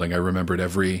that building, I remembered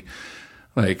every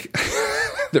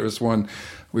there was one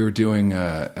we were doing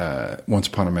Once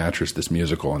Upon a Mattress, this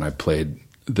musical, and I played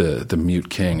the Mute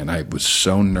King, and I was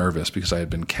so nervous because I had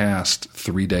been cast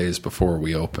 3 days before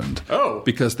we opened. Oh.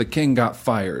 Because the king got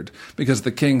fired. Because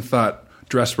the king thought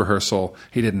dress rehearsal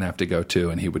he didn't have to go to,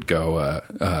 and he would go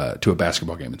to a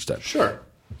basketball game instead. Sure.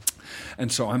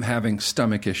 And so I'm having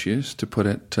stomach issues, to put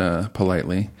it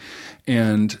politely,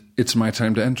 and it's my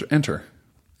time to enter.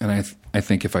 And I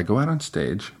think if I go out on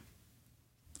stage,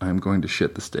 I'm going to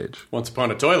shit the stage. Once upon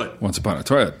a toilet.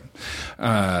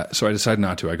 So I decide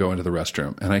not to. I go into the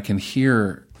restroom, and I can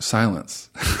hear silence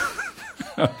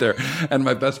out there. And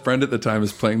my best friend at the time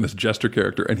is playing this jester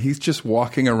character, and he's just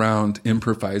walking around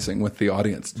improvising with the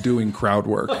audience, doing crowd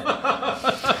work.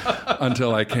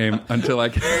 until I came. Oh,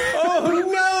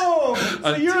 no!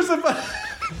 So you're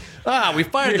we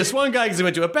fired this one guy because he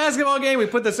went to a basketball game. We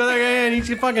put this other guy in.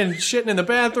 He's fucking shitting in the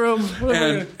bathroom.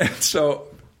 And so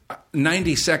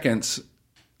 90 seconds...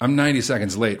 I'm 90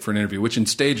 seconds late for an interview, which in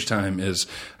stage time is,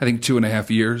 I think, 2.5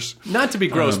 years. Not to be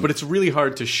gross, but it's really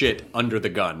hard to shit under the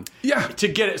gun. Yeah. To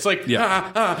get it, it's like,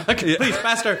 okay, please,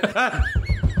 faster,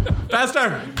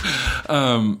 faster.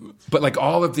 But like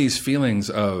all of these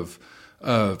feelings of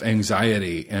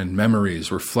anxiety and memories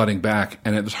were flooding back,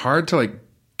 and it was hard to like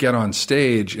get on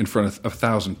stage in front of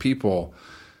 1,000 people.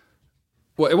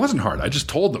 Well, it wasn't hard. I just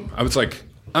told them. I was like,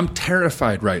 I'm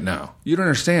terrified right now. You don't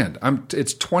understand.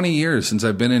 It's 20 years since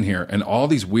I've been in here, and all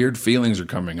these weird feelings are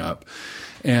coming up.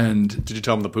 And did you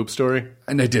tell them the poop story?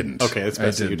 And I didn't. Okay, that's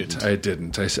best that you didn't. I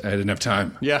didn't. I didn't have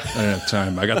time. Yeah, I didn't have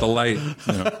time. I got the light.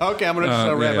 Okay, I'm going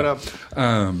to wrap it up.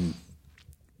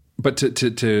 But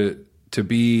to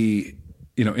be,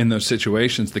 in those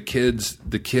situations, the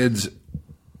kids.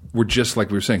 We're just like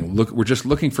we were saying. We're just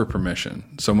looking for permission.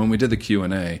 So when we did the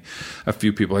Q&A, a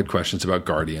few people had questions about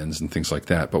guardians and things like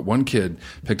that. But one kid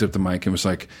picked up the mic and was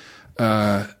like,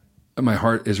 my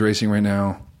heart is racing right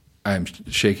now. I'm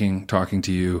shaking talking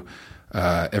to you.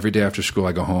 Every day after school,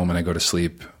 I go home and I go to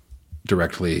sleep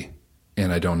directly,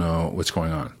 and I don't know what's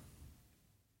going on.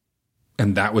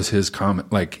 And that was his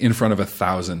comment, like in front of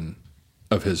 1,000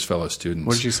 of his fellow students.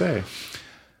 What did you say?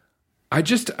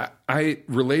 I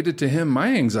related to him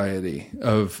my anxiety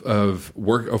of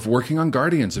working on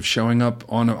Guardians, of showing up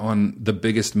on the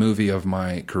biggest movie of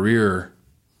my career,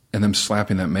 and them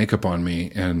slapping that makeup on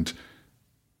me and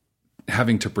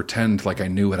having to pretend like I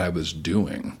knew what I was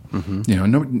doing. Mm-hmm. You know,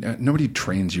 nobody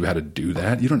trains you how to do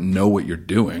that. You don't know what you're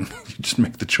doing. You just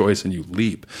make the choice and you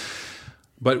leap.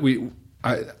 But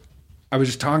I was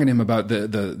just talking to him about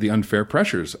the unfair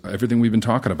pressures, everything we've been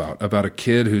talking about a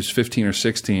kid who's 15 or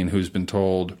 16 who's been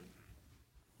told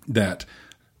that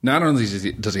not only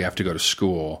does he have to go to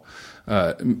school,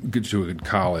 go to a good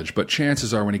college, but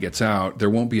chances are when he gets out, there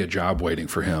won't be a job waiting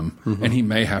for him, mm-hmm. and he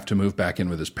may have to move back in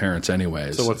with his parents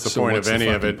anyways. So what's the point of any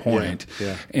of it? Point?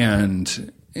 Yeah.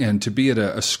 And to be at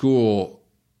a school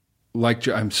like,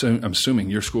 I'm assuming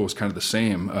your school is kind of the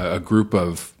same, a group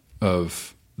of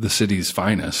the city's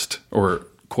finest, or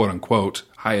quote unquote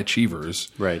high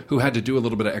achievers, right, who had to do a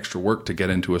little bit of extra work to get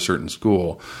into a certain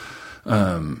school.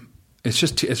 It's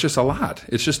just a lot.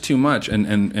 It's just too much, and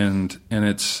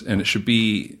it should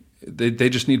be. They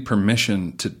just need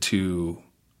permission to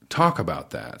talk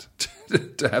about that,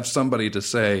 to have somebody to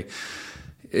say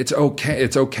it's okay.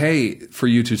 It's okay for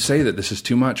you to say that this is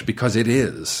too much, because it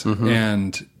is, mm-hmm.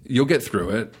 and you'll get through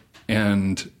it.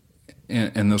 And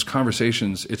those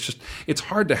conversations, it's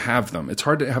hard to have them. It's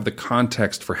hard to have the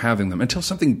context for having them until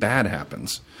something bad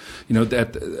happens. You know,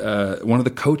 that one of the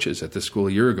coaches at this school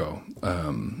a year ago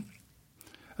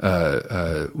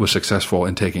was successful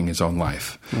in taking his own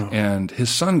life. Oh. And his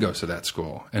son goes to that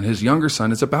school, and his younger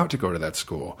son is about to go to that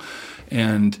school.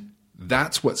 And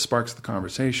that's what sparks the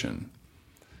conversation.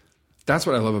 That's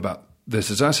what I love about This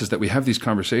Is Us, is that we have these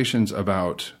conversations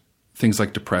about things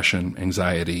like depression,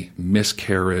 anxiety,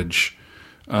 miscarriage,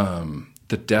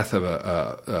 the death of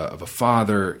a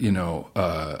father,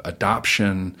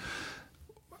 adoption.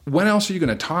 When else are you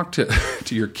going to talk to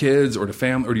your kids or to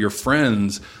family or to your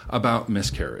friends about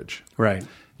miscarriage? Right.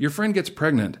 Your friend gets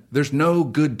pregnant. There's no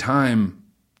good time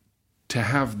to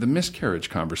have the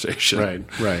miscarriage conversation.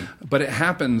 Right. But it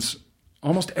happens.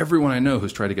 Almost everyone I know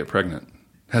who's tried to get pregnant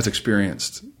has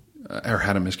experienced or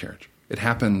had a miscarriage. It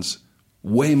happens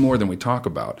way more than we talk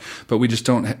about, but we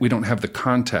don't have the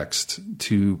context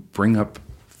to bring up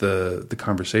the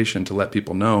conversation to let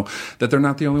people know that they're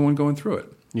not the only one going through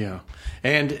it. Yeah.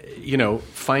 And,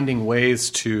 finding ways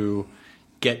to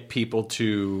get people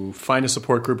to find a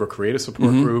support group or create a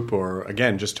support mm-hmm. group, or,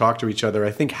 again, just talk to each other.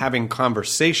 I think having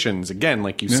conversations, again,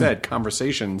 like you said,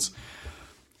 conversations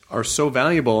are so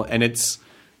valuable, and it's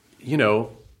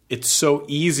so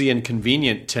easy and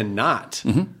convenient to not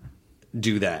mm-hmm.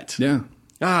 do that. Yeah.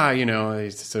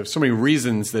 There's so many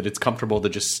reasons that it's comfortable to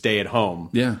just stay at home.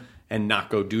 Yeah. And not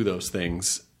go do those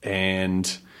things.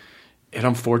 And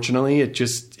unfortunately, it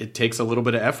takes a little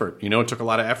bit of effort. It took a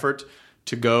lot of effort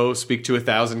to go speak to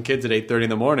 1,000 kids at 8:30 in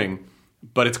the morning,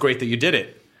 but it's great that you did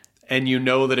it. And you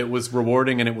know that it was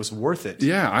rewarding and it was worth it.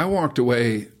 Yeah, I walked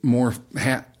away more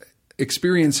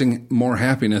experiencing more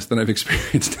happiness than I've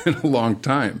experienced in a long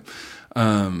time.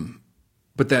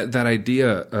 But that idea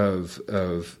of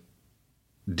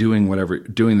doing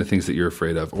the things that you're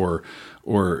afraid of, or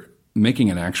making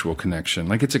an actual connection.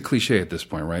 Like, it's a cliche at this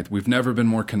point, right? We've never been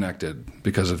more connected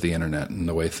because of the internet and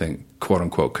the way things, quote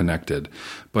unquote, connected.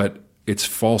 But it's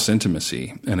false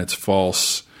intimacy, and it's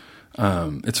false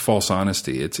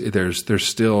honesty. There's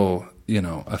still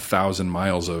 1,000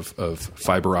 miles of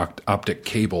fiber optic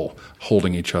cable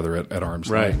holding each other at arm's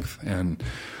length,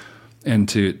 and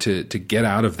to get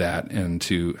out of that, and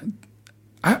to.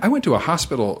 I went to a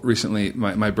hospital recently.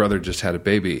 My brother just had a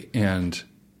baby, and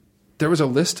there was a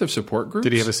list of support groups.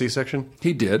 Did he have a C-section?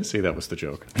 He did. See, that was the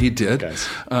joke. He did. Guys.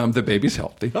 The baby's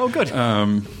healthy. Oh, good.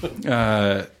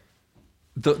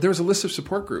 There was a list of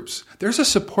support groups. There's a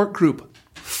support group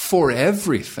for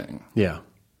everything. Yeah.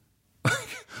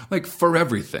 Like for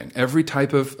everything. Every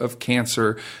type of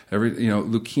cancer,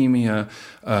 leukemia,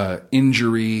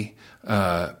 injury,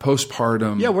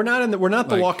 postpartum. Yeah, we're not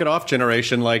the walk it off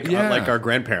generation like our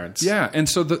grandparents. Yeah, and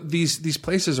so these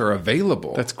places are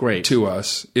available. That's great to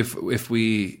us if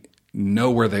we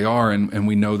know where they are, and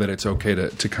we know that it's okay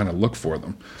to kind of look for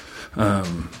them.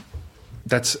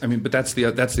 That's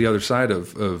the other side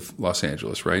of Los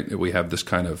Angeles, right? We have this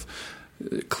kind of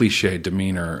cliche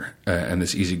demeanor and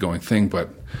this easygoing thing, but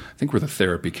I think we're the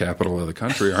therapy capital of the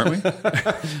country, aren't we?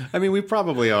 I mean, we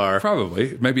probably are.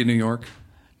 Probably. Maybe New York.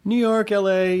 New York,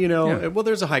 LA, well,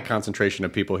 there's a high concentration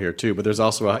of people here too, but there's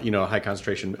also a high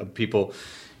concentration of people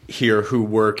here who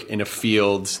work in a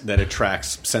field that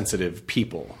attracts sensitive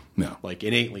people, like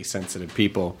innately sensitive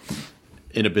people,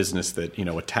 in a business that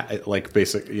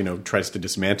tries to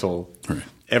dismantle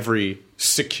every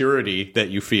security that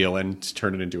you feel and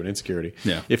turn it into an insecurity.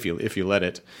 If you let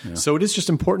it. Yeah. So it is just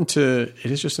important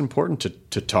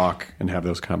to talk and have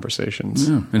those conversations.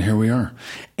 Yeah, and here we are.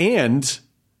 And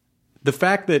the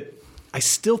fact that I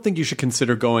still think you should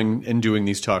consider going and doing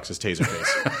these talks as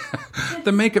Taserface.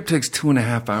 The makeup takes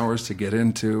 2.5 hours to get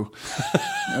into.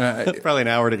 Probably an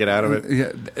hour to get out of it.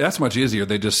 Yeah, that's much easier.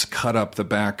 They just cut up the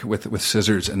back with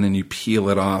scissors and then you peel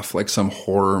it off like some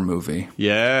horror movie.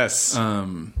 Yes.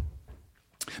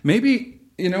 Maybe,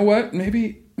 you know what?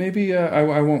 Maybe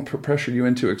I won't pressure you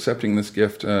into accepting this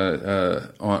gift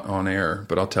on air,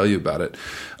 but I'll tell you about it.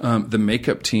 The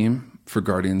makeup team for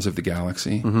Guardians of the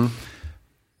Galaxy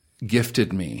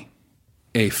gifted me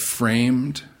a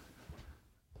framed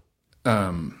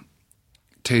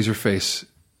Taserface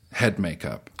head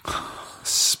makeup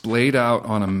splayed out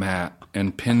on a mat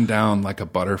and pinned down like a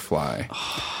butterfly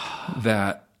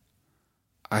that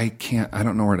I can't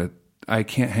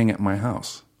hang at my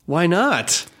house. Why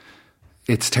not?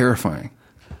 It's terrifying.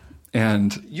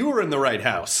 And you were in the right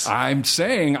house. I'm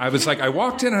saying, I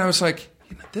walked in and I was like,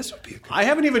 this would be a good I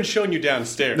haven't even shown you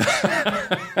downstairs.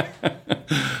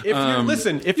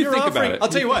 If you're offering, I'll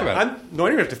tell you what. I don't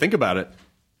even have to think about it.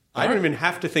 I don't even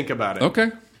have to think about it.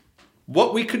 Okay.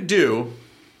 What we could do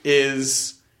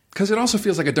is, because it also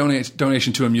feels like a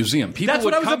donation to a museum. People that's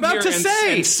what I was about to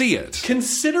say. And see it.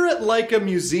 Consider it like a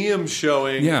museum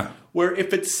showing. Yeah. Where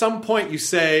if at some point you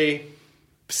say,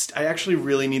 I actually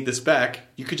really need this back,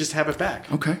 you could just have it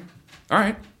back. Okay. All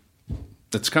right.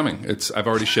 It's coming. I've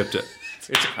already shipped it.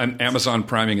 I'm Amazon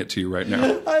priming it to you right now.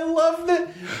 I love that.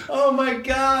 Oh my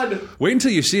God. Wait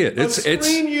until you see it. It's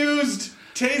screen-used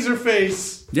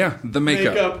Taserface. Yeah, the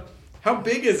makeup. How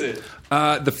big is it?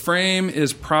 The frame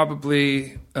is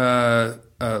probably a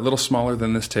little smaller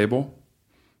than this table.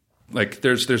 Like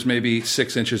there's maybe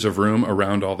 6 inches of room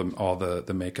around all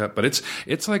the makeup, but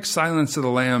it's like Silence of the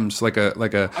Lambs, like a.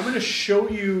 I'm going to show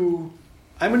you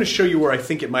where I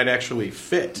think it might actually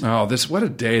fit. Oh, what a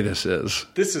day this is.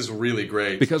 This is really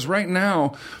great. Because right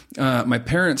now, my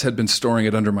parents had been storing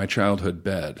it under my childhood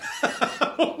bed.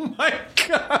 Oh my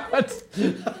God.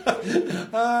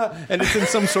 And it's in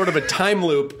some sort of a time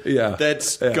loop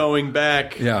that's going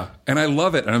back. Yeah. And I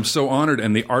love it. And I'm so honored.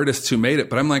 And the artists who made it.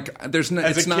 But I'm like, as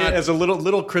a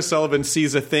little Chris Sullivan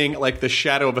sees a thing, like the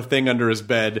shadow of a thing under his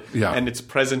bed. Yeah. And it's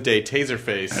present day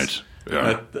Taserface.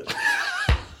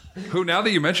 Who, now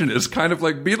that you mention it, is kind of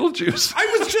like Beetlejuice.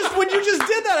 When you just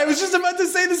did that, I was just about to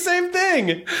say the same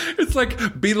thing. It's like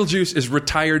Beetlejuice is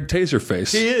retired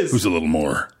Taserface. He is. Who's a little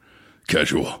more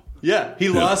casual. Yeah, he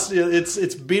lost. It's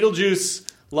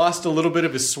Beetlejuice lost a little bit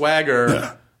of his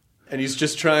swagger, and he's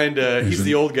just trying to. He's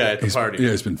the old guy at the party.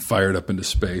 Yeah, he's been fired up into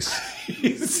space.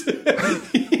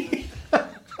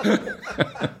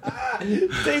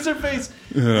 Taserface.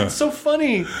 Yeah. It's so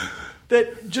funny.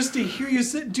 That just to hear you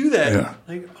do that,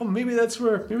 like, oh, maybe that's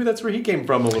where he came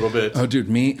from a little bit. Oh, dude,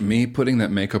 me putting that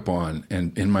makeup on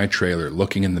and in my trailer,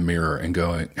 looking in the mirror and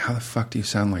going, how the fuck do you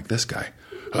sound like this guy?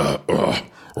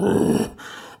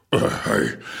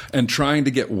 And trying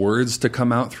to get words to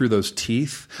come out through those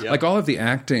teeth, like all of the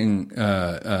acting.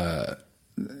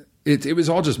 It was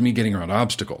all just me getting around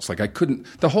obstacles. Like I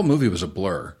couldn't. The whole movie was a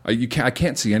blur. I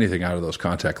can't see anything out of those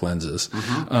contact lenses.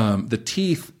 Mm-hmm. The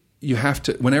teeth. You have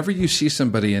to, whenever you see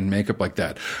somebody in makeup like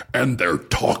that, and they're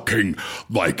talking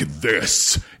like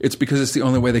this, it's because it's the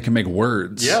only way they can make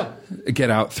words get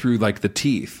out through like the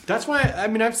teeth. That's why,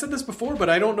 I've said this before,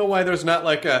 but I don't know why there's not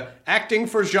like a acting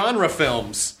for genre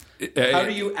films. How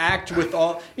do you act with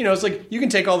all, it's like you can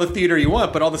take all the theater you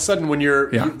want, but all of a sudden when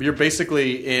you're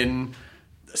basically in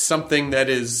something that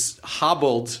is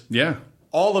hobbled,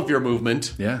 all of your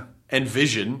movement and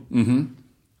vision. Mm-hmm.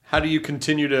 How do you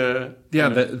continue to...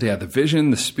 the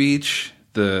vision, the speech,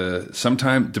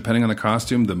 sometimes, depending on the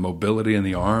costume, the mobility in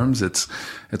the arms, it's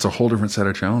a whole different set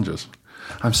of challenges.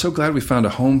 I'm so glad we found a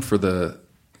home for the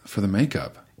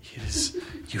makeup. Yes,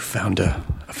 you found a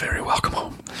very welcome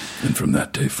home. And from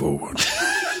that day forward,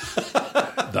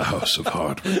 the House of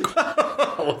Hardwick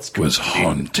was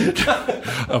haunted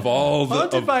of all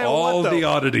the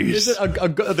oddities. Is it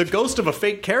the ghost of a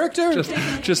fake character?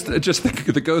 Just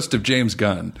the ghost of James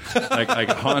Gunn,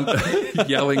 like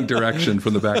yelling direction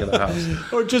from the back of the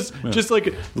house, or just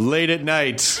like late at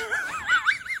night,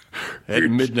 at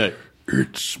midnight.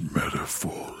 It's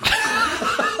metaphor.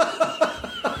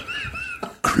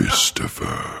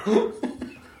 Christopher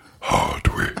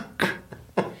Hardwick.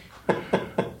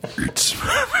 It's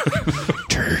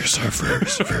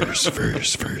Taserface.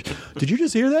 Did you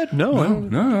just hear that?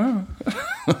 No.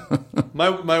 My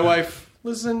wife.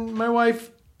 Listen, my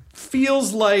wife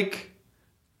feels like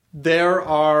there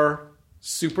are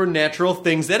supernatural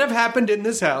things that have happened in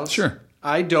this house. Sure.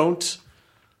 I don't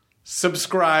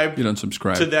subscribe. You don't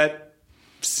subscribe to that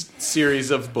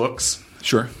series of books.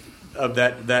 Sure. Of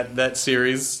that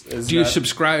series. Do you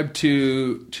subscribe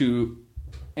to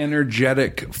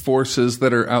energetic forces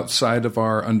that are outside of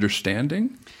our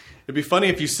understanding? It'd be funny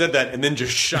if you said that and then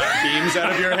just shot beams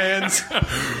out of your hands.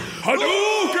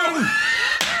 Hadouken!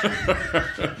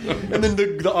 And then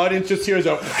the audience just hears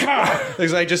a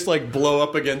as I just like blow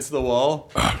up against the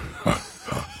wall.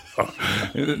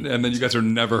 And then you guys are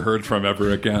never heard from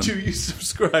ever again. Do you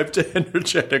subscribe to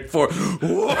energetic force?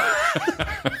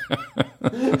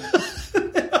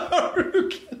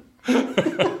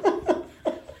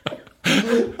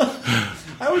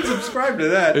 I would subscribe to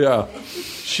that. Yeah.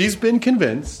 She's been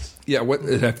convinced. Yeah, what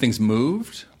have things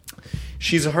moved?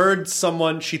 She's heard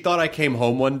someone. She thought I came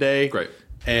home one day. Great.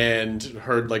 And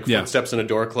heard like footsteps and a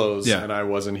door close, and I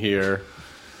wasn't here.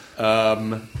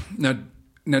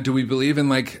 Now, do we believe in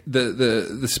like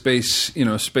the space,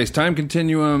 space-time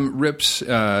continuum, rips,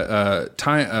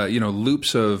 time,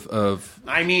 loops of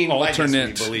I mean, alternate? I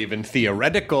guess we believe in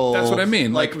theoretical. That's what I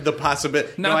mean. Like the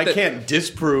possibility. No, I can't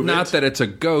disprove not that it's a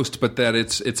ghost, but that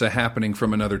it's a happening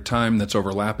from another time that's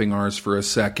overlapping ours for a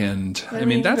second. I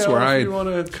mean that's where I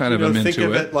kind of am think into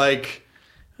of it like,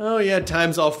 oh yeah,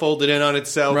 time's all folded in on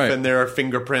itself, right. And there are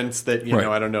fingerprints that right.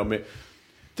 I don't know.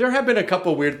 There have been a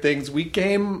couple weird things. We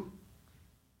came.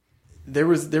 There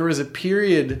was a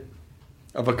period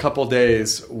of a couple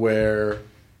days where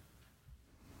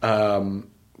there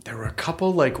were a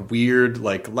couple like weird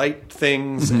like light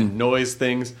things and noise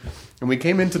things, and we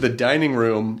came into the dining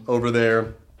room over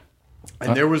there,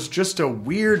 and there was just a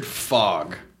weird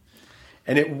fog,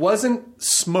 and it wasn't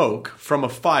smoke from a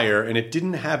fire, and it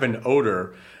didn't have an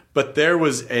odor, but there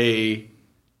was a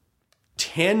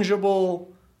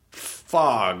tangible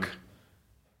fog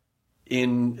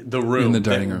in the room, in the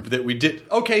dining room that we did.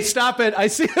 Okay, stop it! I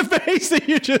see the face that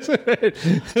you just made.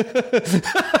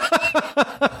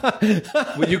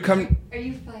 Will you come? Are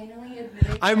you finally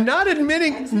admitting? I'm not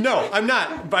admitting. No, I'm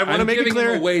not. But I want to make it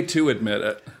clear. I'm giving him a way to admit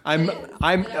it. I'm.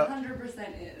 100% is.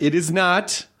 It is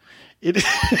not. It.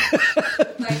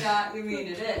 By not, you mean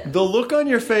it is. The look on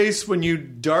your face when you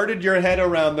darted your head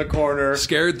around the corner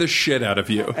scared the shit out of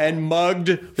you and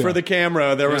mugged for the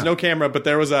camera. There was no camera, but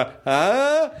there was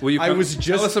a. Will you I was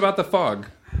just tell us about the fog.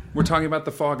 We're talking about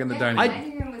the fog in the dining room. The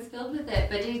dining room was filled with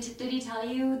it, but did he tell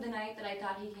you the night that I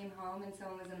thought he came home and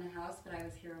someone was in the house, but I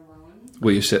was here alone?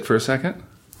 Will you sit for a second?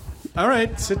 All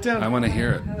right, sit down. I want to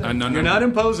hear it. No, You're not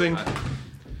imposing.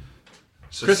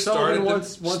 So Chris start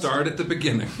Sullivan at the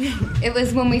beginning. It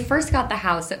was when we first got the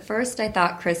house. At first, I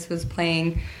thought Chris was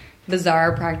playing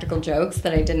bizarre practical jokes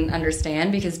that I didn't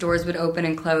understand because doors would open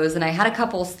and close, and I had a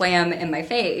couple slam in my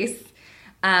face.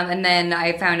 And then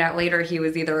I found out later he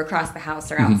was either across the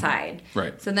house or outside.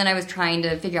 Right. So then I was trying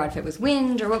to figure out if it was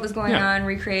wind or what was going on,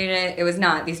 recreate it. It was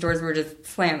not. These doors were just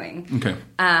slamming. Okay.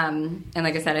 And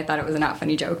like I said, I thought it was a not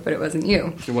funny joke, but it wasn't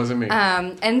you. It wasn't me.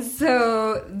 And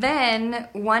so then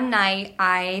one night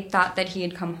I thought that he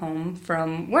had come home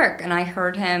from work, and I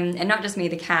heard him, and not just me,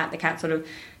 the cat. The cat sort of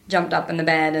jumped up in the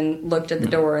bed and looked at the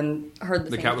door and heard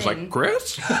the same cat was thing. Like,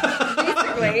 Chris?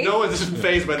 Basically. No one's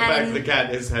fazed by the fact that the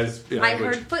cat has I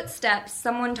heard footsteps,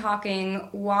 someone talking,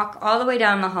 walk all the way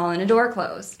down the hall and a door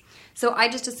close. So I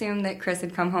just assumed that Chris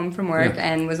had come home from work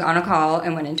and was on a call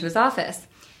and went into his office.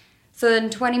 So then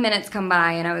 20 minutes come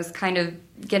by and I was kind of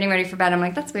getting ready for bed. I'm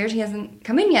like, that's weird. He hasn't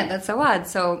come in yet. That's so odd.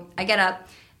 So I get up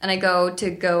and I go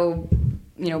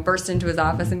burst into his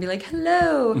office and be like,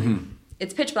 hello. Mm-hmm.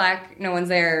 It's pitch black. No one's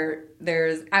there.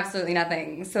 There's absolutely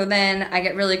nothing. So then I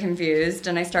get really confused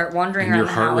and I start wandering around the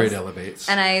house. Your heart rate elevates.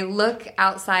 And I look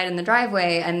outside in the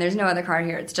driveway and there's no other car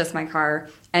here. It's just my car.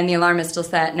 And the alarm is still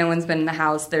set. No one's been in the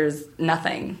house. There's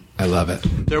nothing. I love it.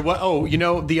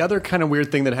 The other kind of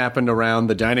weird thing that happened around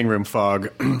the dining room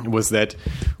fog was that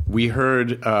we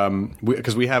heard,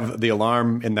 because we have the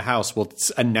alarm in the house, will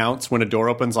announce when a door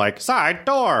opens, like, side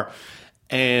door.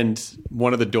 And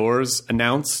one of the doors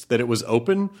announced that it was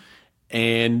open,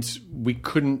 and we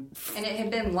couldn't. And it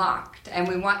had been locked.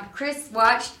 And Chris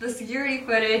watched the security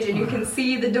footage, and you can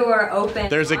see the door open.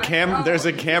 There's a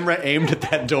camera aimed at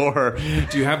that door.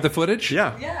 Do you have the footage?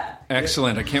 Yeah.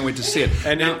 Excellent. I can't wait to see it.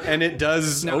 And it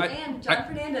does. And John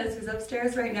Fernandez, who's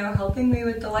upstairs right now helping me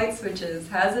with the light switches,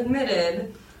 has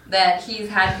admitted that he's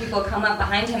had people come up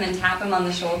behind him and tap him on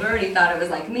the shoulder, and he thought it was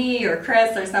like me or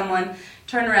Chris or someone.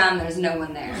 Turn around, there's no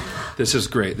one there. This is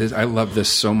great. I love this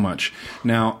so much.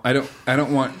 Now, I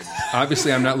don't want.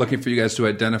 Obviously, I'm not looking for you guys to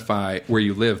identify where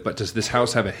you live, but does this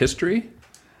house have a history?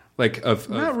 Like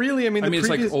not really. I mean, it's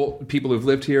like old people who've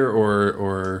lived here,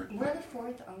 or we're the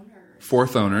fourth owners.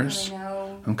 Fourth owners. I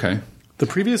know. Okay. The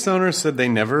previous owners said they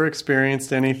never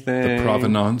experienced anything. The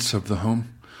provenance of the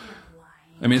home.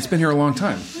 I mean, it's been here a long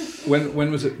time.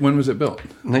 When was it? When was it built?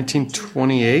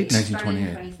 1928.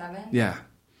 1927. Yeah.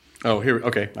 Oh, here.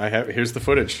 Okay, here's the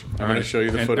footage. I'm going to show you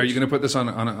the footage. Are you going to put this on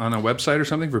a website or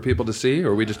something for people to see,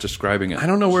 or are we just describing it? I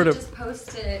don't know where to. Just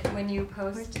post it when you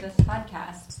post this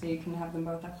podcast, so you can have them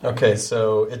both up there. Okay,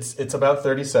 so it's about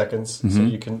 30 seconds. Mm-hmm. So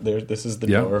you can. This is the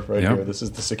door right here. This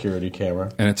is the security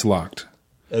camera, and it's locked.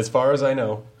 As far as I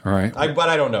know. All right. But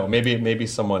I don't know. Maybe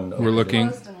someone. We're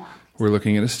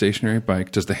looking at a stationary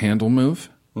bike. Does the handle move,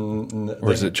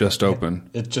 or is it just open?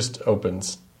 It just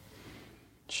opens.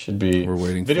 Should be. We're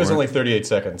waiting. Video's for only 38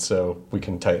 seconds, so we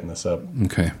can tighten this up.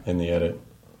 Okay. In the edit.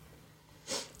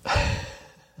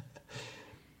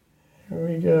 Here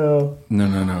we go. No.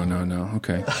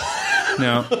 Okay.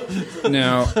 Now,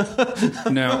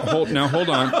 hold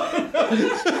on.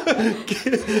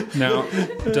 Now,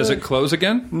 does it close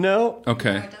again? No.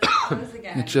 Okay. No, it doesn't close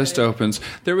again. It just opens.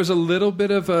 There was a little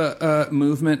bit of a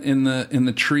movement in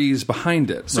the trees behind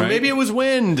it. So right? maybe it was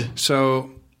wind.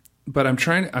 So, but I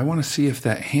want to see if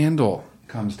that handle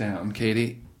comes down,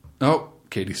 Katie. Oh,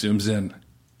 Katie zooms in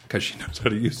because she knows how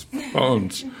to use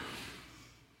phones.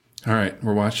 All right,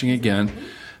 we're watching again.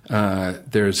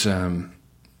 There's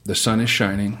the sun is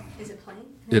shining. Is it playing?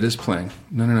 It is playing.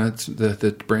 No. It's,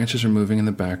 the branches are moving in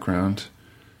the background,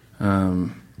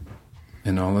 and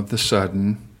all of the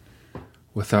sudden,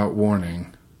 without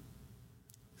warning,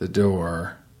 the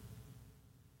door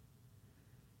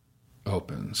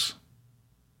opens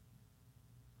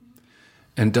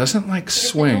and doesn't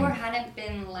swing. If the door hadn't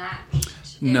been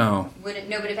latched. No. But if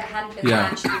it hadn't been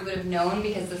latched, you would have known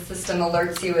because the system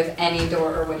alerts you if any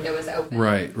door or window is open.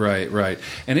 Right.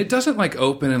 And it doesn't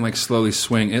open and slowly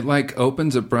swing. It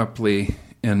opens abruptly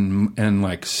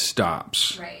and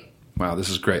stops. Right. Wow, this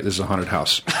is great. This is a haunted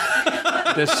house.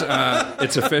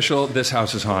 It's official. This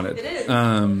house is haunted. It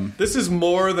is. This is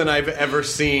more than I've ever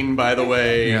seen, by the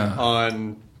way,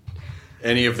 on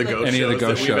any of the ghost shows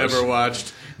that we've ever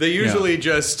watched. They usually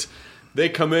they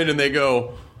come in and they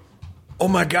go, "Oh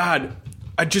my God,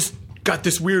 I just got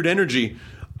this weird energy.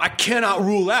 I cannot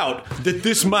rule out that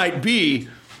this might be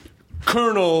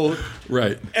Colonel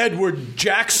Edward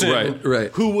Jackson,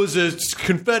 who was a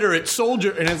Confederate soldier."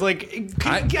 And it's I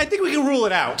think we can rule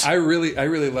it out. I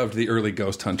really loved the early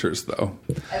ghost hunters, though.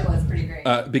 It was pretty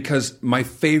great. Because my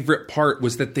favorite part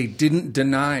was that they didn't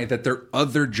deny that their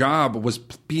other job was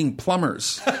being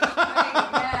plumbers.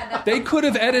 They could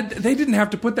have edited. They didn't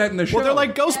have to put that in the show. Well, they're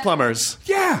like ghost plumbers.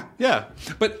 Yeah. Yeah.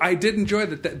 But I did enjoy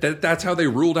that. That's how they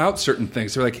ruled out certain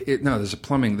things. They're like, no, this is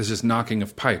plumbing. This is knocking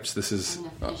of pipes. This is.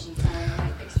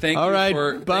 Thank all you right.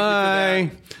 for.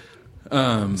 Bye.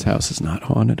 This house is not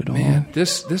haunted at all. Man,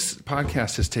 this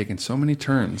podcast has taken so many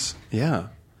turns. Yeah.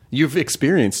 You've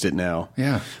experienced it now.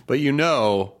 Yeah. But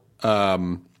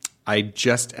I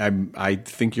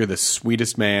think you're the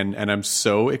sweetest man, and I'm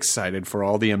so excited for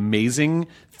all the amazing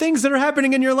things that are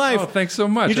happening in your life. Oh, thanks so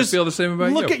much. I feel the same about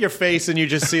you. Look at your face, and you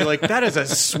just see that is a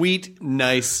sweet,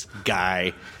 nice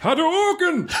guy.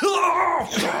 Hadouken!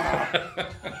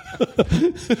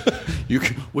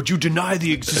 Would you deny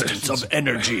the existence of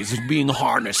energies being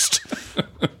harnessed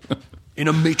in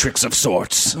a matrix of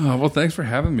sorts? Oh, well, thanks for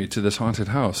having me to this haunted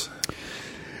house.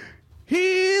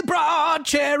 He brought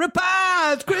cherry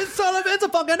pies. Chris Sullivan's a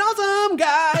fucking awesome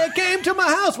guy. Came to my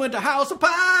house, went to House of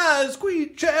Pies. Squeeze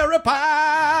cherry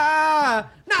pie.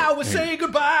 Now we say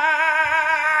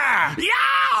goodbye.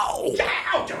 Yow!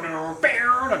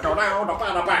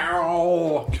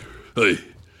 Hey,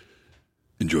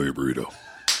 enjoy your burrito.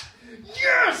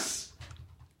 Yes!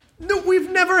 No, we've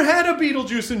never had a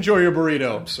Beetlejuice Enjoy Your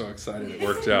Burrito. I'm so excited it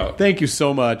worked out. Thank you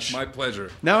so much. My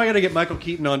pleasure. Now I got to get Michael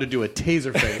Keaton on to do a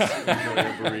taser face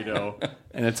Enjoy Your Burrito.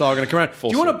 And it's all going to come around. Do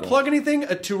you want to plug anything?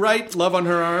 To Write Love on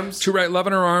Her Arms? To Write Love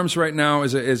on Her Arms right now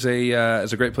is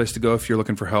a great place to go if you're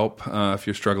looking for help, if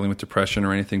you're struggling with depression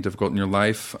or anything difficult in your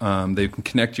life. They can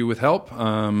connect you with help.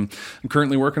 I'm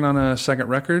currently working on a second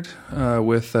record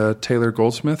with Taylor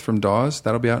Goldsmith from Dawes.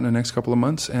 That'll be out in the next couple of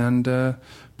months. And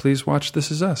please watch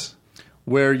This Is Us.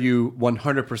 Where you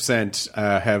 100%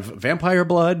 have vampire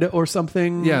blood or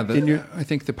something? Yeah, I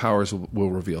think the powers will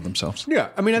reveal themselves. Yeah,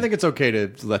 I mean, I think it's okay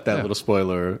to let that little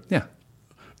spoiler. Yeah.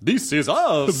 This is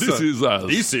us. This is us.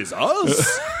 This is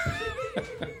us.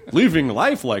 Living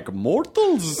life like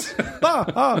mortals.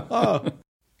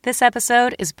 This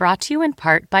episode is brought to you in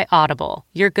part by Audible,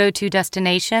 your go-to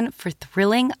destination for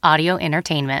thrilling audio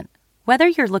entertainment. Whether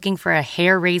you're looking for a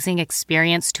hair-raising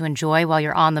experience to enjoy while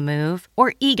you're on the move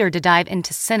or eager to dive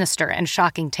into sinister and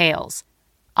shocking tales,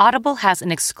 Audible has an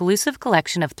exclusive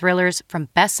collection of thrillers from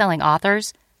best-selling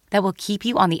authors that will keep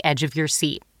you on the edge of your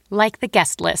seat, like The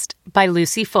Guest List by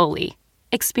Lucy Foley.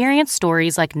 Experience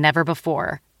stories like never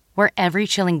before, where every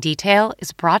chilling detail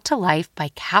is brought to life by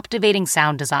captivating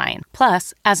sound design.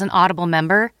 Plus, as an Audible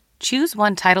member, choose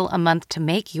one title a month to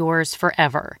make yours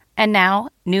forever. And now,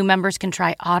 new members can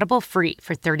try Audible free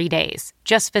for 30 days.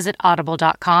 Just visit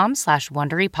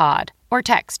audible.com/WonderyPod or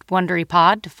text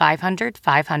WonderyPod to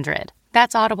 500-500.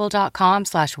 That's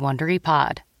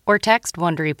audible.com/WonderyPod or text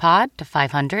WonderyPod to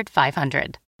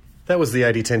 500-500. That was the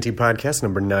ID10T podcast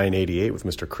number 988 with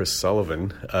Mr. Chris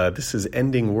Sullivan. This is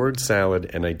Ending Word Salad,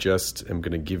 and I just am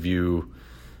going to give you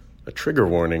a trigger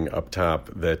warning up top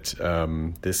that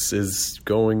this is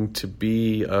going to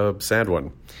be a sad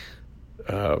one.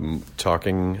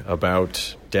 Talking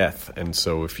about death. And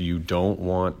so if you don't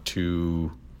want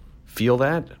to feel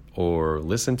that or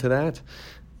listen to that,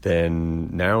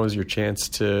 then now is your chance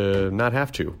to not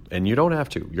have to. And you don't have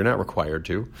to. You're not required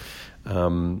to.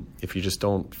 If you just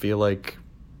don't feel like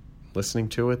listening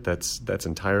to it, that's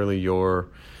entirely your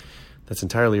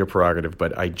prerogative.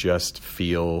 But I just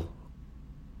feel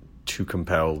too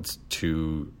compelled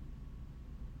to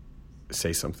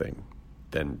say something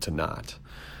than to not.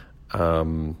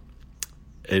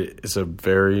 It is a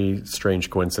very strange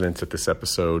coincidence that this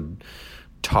episode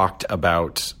talked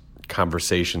about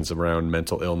conversations around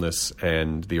mental illness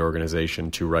and the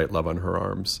organization To Write Love on Her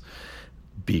Arms,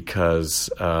 because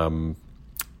I'm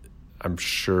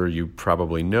sure you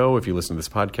probably know, if you listen to this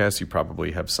podcast, you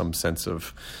probably have some sense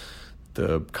of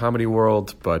the comedy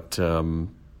world, but a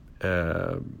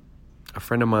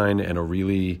friend of mine and a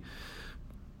really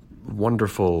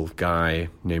wonderful guy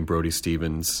named Brody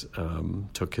Stevens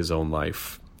took his own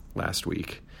life last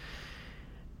week.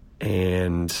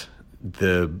 And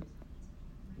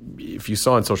if you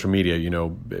saw on social media,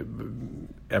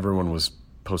 everyone was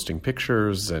posting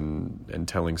pictures and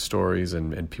telling stories,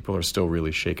 and people are still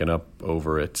really shaken up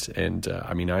over it. And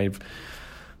I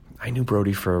knew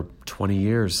Brody for 20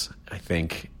 years, I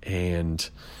think, and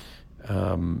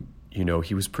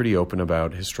he was pretty open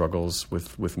about his struggles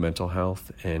with mental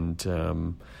health. And,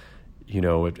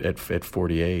 at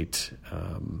 48,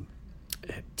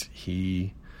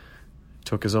 he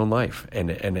took his own life.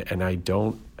 And I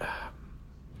don't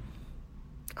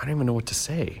even know what to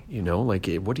say,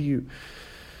 what do you...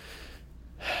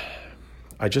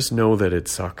 I just know that it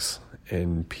sucks,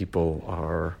 and people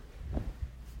are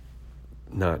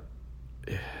not...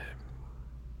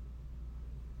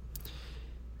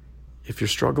 If you're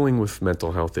struggling with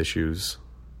mental health issues,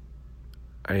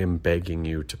 I am begging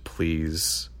you to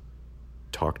please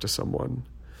talk to someone.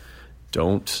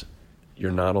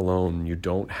 You're not alone. You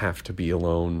don't have to be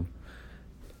alone.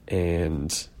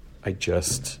 And I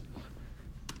just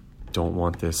don't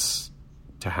want this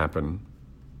to happen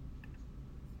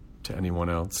to anyone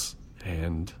else.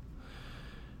 And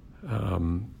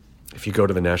if you go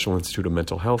to the National Institute of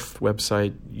Mental Health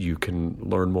website, you can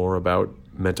learn more about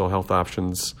mental health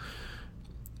options.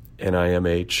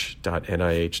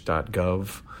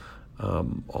 NIMH.nih.gov.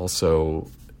 Also,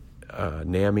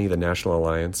 NAMI, the National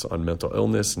Alliance on Mental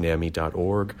Illness,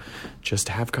 NAMI.org. Just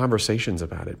have conversations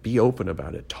about it. Be open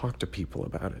about it. Talk to people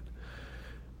about it.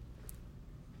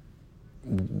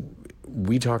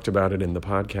 We talked about it in the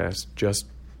podcast, just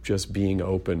being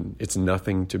open. It's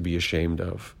nothing to be ashamed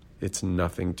of. It's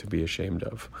nothing to be ashamed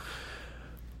of.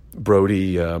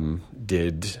 Brody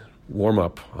did warm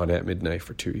up on At Midnight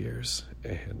for 2 years,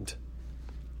 and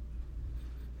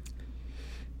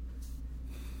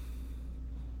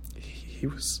he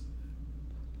was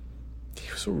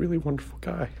a really wonderful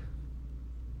guy.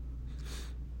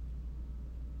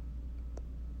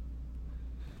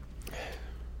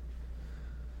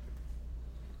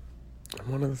 And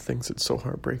one of the things that's so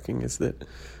heartbreaking is that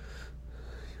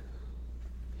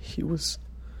he was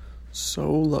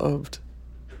so loved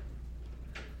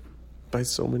by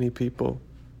so many people.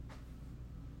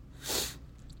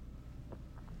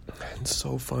 And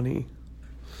so funny.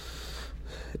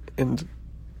 And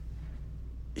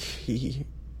he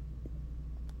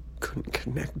couldn't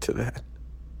connect to that.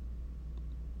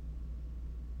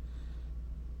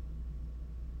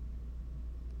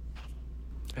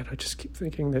 And I just keep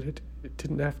thinking that it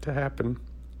didn't have to happen.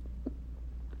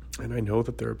 And I know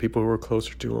that there are people who are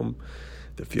closer to him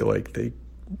that feel like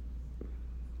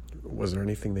was there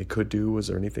anything they could do? Was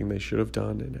there anything they should have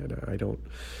done? And I don't...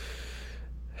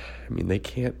 I mean, they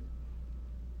can't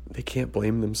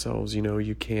blame themselves, you know.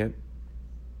 You can't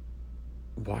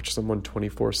watch someone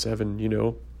 24/7, you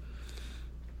know.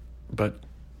 But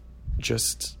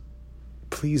just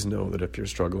please know that if you're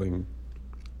struggling,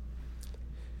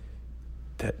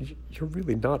 that you're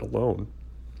really not alone.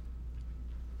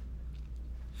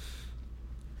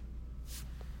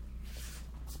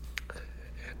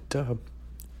 And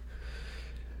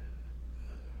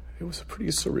it was a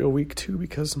pretty surreal week too,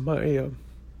 because my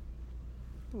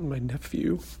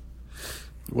nephew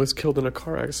was killed in a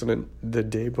car accident the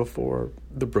day before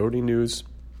the Brody news,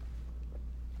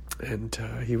 and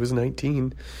he was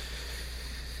 19,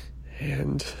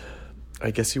 and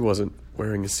I guess he wasn't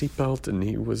wearing a seatbelt, and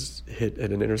he was hit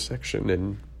at an intersection,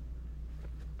 and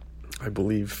I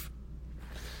believe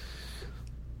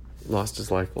lost his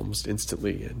life almost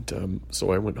instantly. And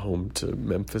so I went home to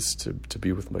Memphis to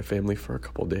be with my family for a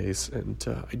couple of days, and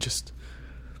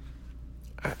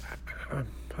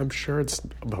I'm sure it's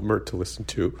a bummer to listen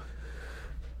to,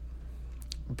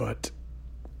 but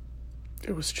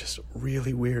it was just a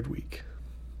really weird week.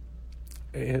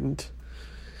 And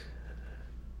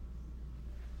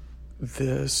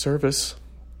the service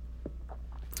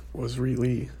was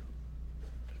really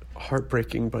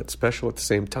heartbreaking but special at the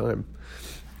same time.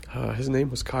 His name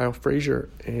was Kyle Frazier,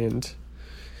 and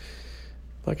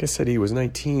like I said, he was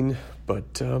 19,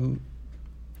 but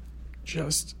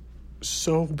just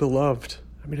so beloved.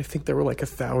 I mean, I think there were like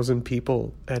 1,000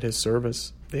 people at his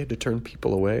service. They had to turn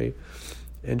people away.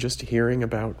 And just hearing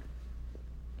about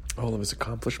all of his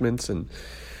accomplishments and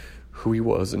who he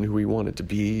was and who he wanted to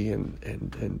be,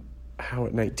 and how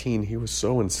at 19 he was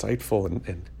so insightful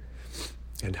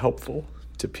and helpful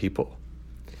to people,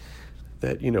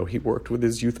 that, you know, he worked with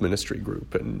his youth ministry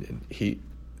group, and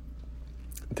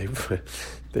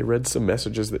they read some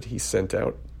messages that he sent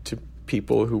out to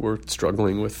people who were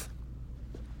struggling with,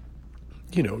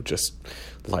 you know, just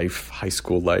life, high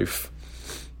school life.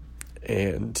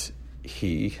 And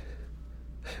he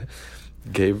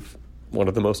gave one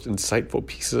of the most insightful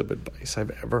pieces of advice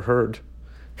I've ever heard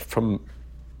from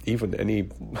even any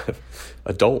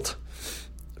adult.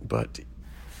 But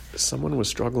someone was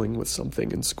struggling with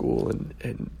something in school,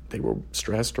 and they were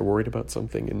stressed or worried about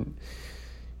something, and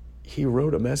he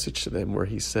wrote a message to them where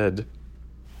he said,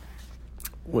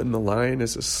 "When the lion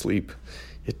is asleep,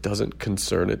 it doesn't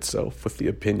concern itself with the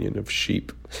opinion of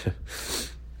sheep."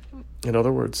 In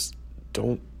other words,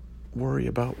 don't worry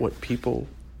about what people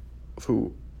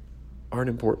who aren't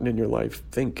important in your life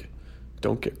think.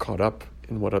 Don't get caught up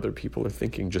in what other people are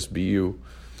thinking. Just be you.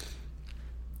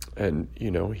 And,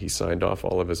 you know, he signed off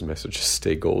all of his messages,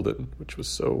 "Stay golden," which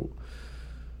was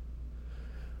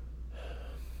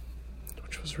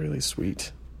really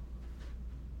sweet.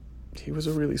 He was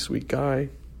a really sweet guy,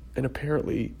 and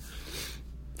apparently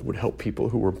would help people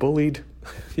who were bullied.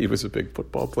 He was a big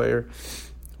football player,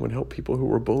 would help people who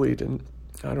were bullied. And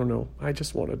I don't know, I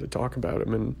just wanted to talk about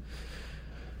him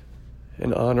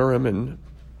and honor him. And,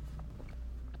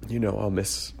 you know, I'll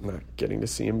miss not getting to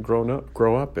see him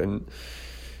grow up, and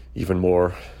even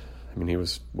more, I mean, he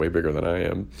was way bigger than I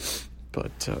am,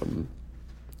 but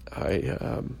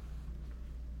I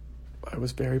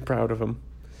was very proud of him,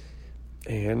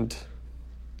 and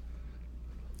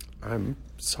I'm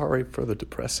sorry for the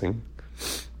depressing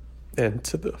end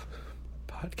to the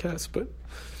podcast, but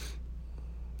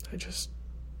I just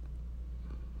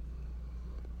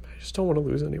don't want to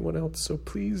lose anyone else. So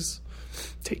please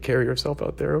take care of yourself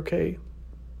out there, okay?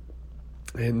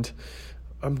 And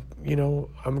I'm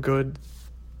good.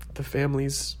 The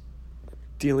family's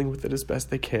dealing with it as best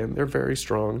they can. They're very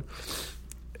strong,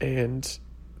 and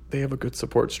they have a good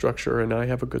support structure, and I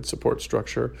have a good support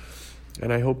structure,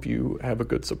 and I hope you have a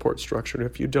good support structure. And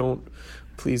if you don't,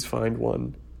 please find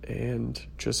one, and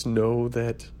just know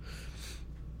that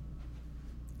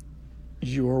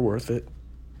you're worth it,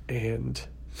 and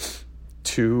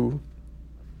to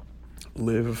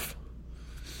live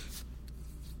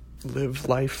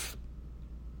life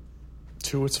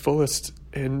to its fullest,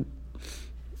 and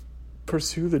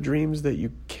pursue the dreams that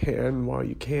you can while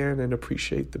you can, and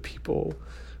appreciate the people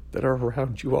that are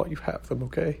around you while you have them,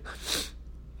 okay?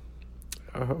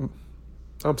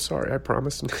 I'm sorry, I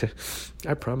promise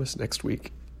next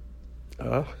week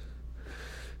a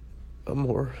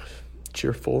more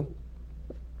cheerful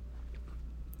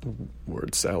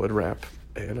word salad wrap,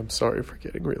 and I'm sorry for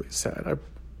getting really sad.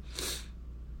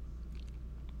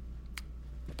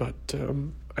 But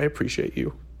I appreciate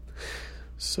you.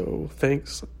 So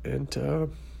thanks, and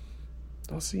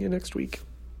I'll see you next week.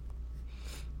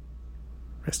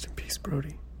 Rest in peace,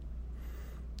 Brody.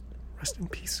 Rest in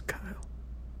peace, Kyle.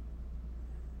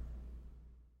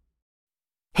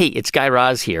 Hey, it's Guy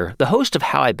Raz here, the host of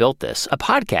How I Built This, a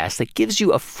podcast that gives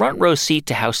you a front row seat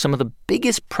to how some of the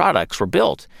biggest products were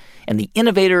built and the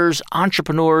innovators,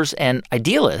 entrepreneurs, and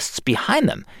idealists behind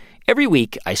them. Every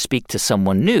week, I speak to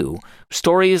someone new.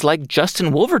 Stories like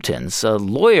Justin Wolverton's, a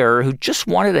lawyer who just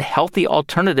wanted a healthy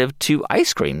alternative to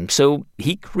ice cream, so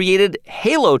he created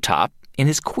Halo Top in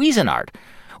his Cuisinart.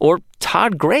 Or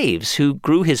Todd Graves, who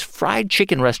grew his fried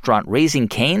chicken restaurant Raising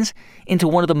Cane's into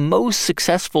one of the most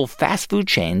successful fast food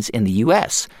chains in the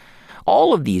U.S.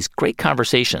 All of these great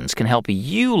conversations can help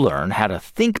you learn how to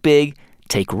think big,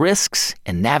 take risks,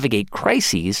 and navigate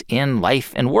crises in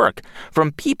life and work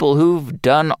from people who've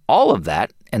done all of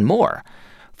that and more.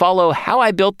 Follow How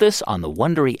I Built This on the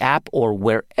Wondery app or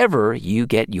wherever you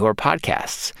get your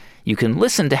podcasts. You can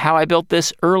listen to How I Built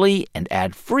This early and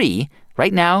ad-free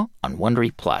right now on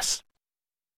Wondery Plus.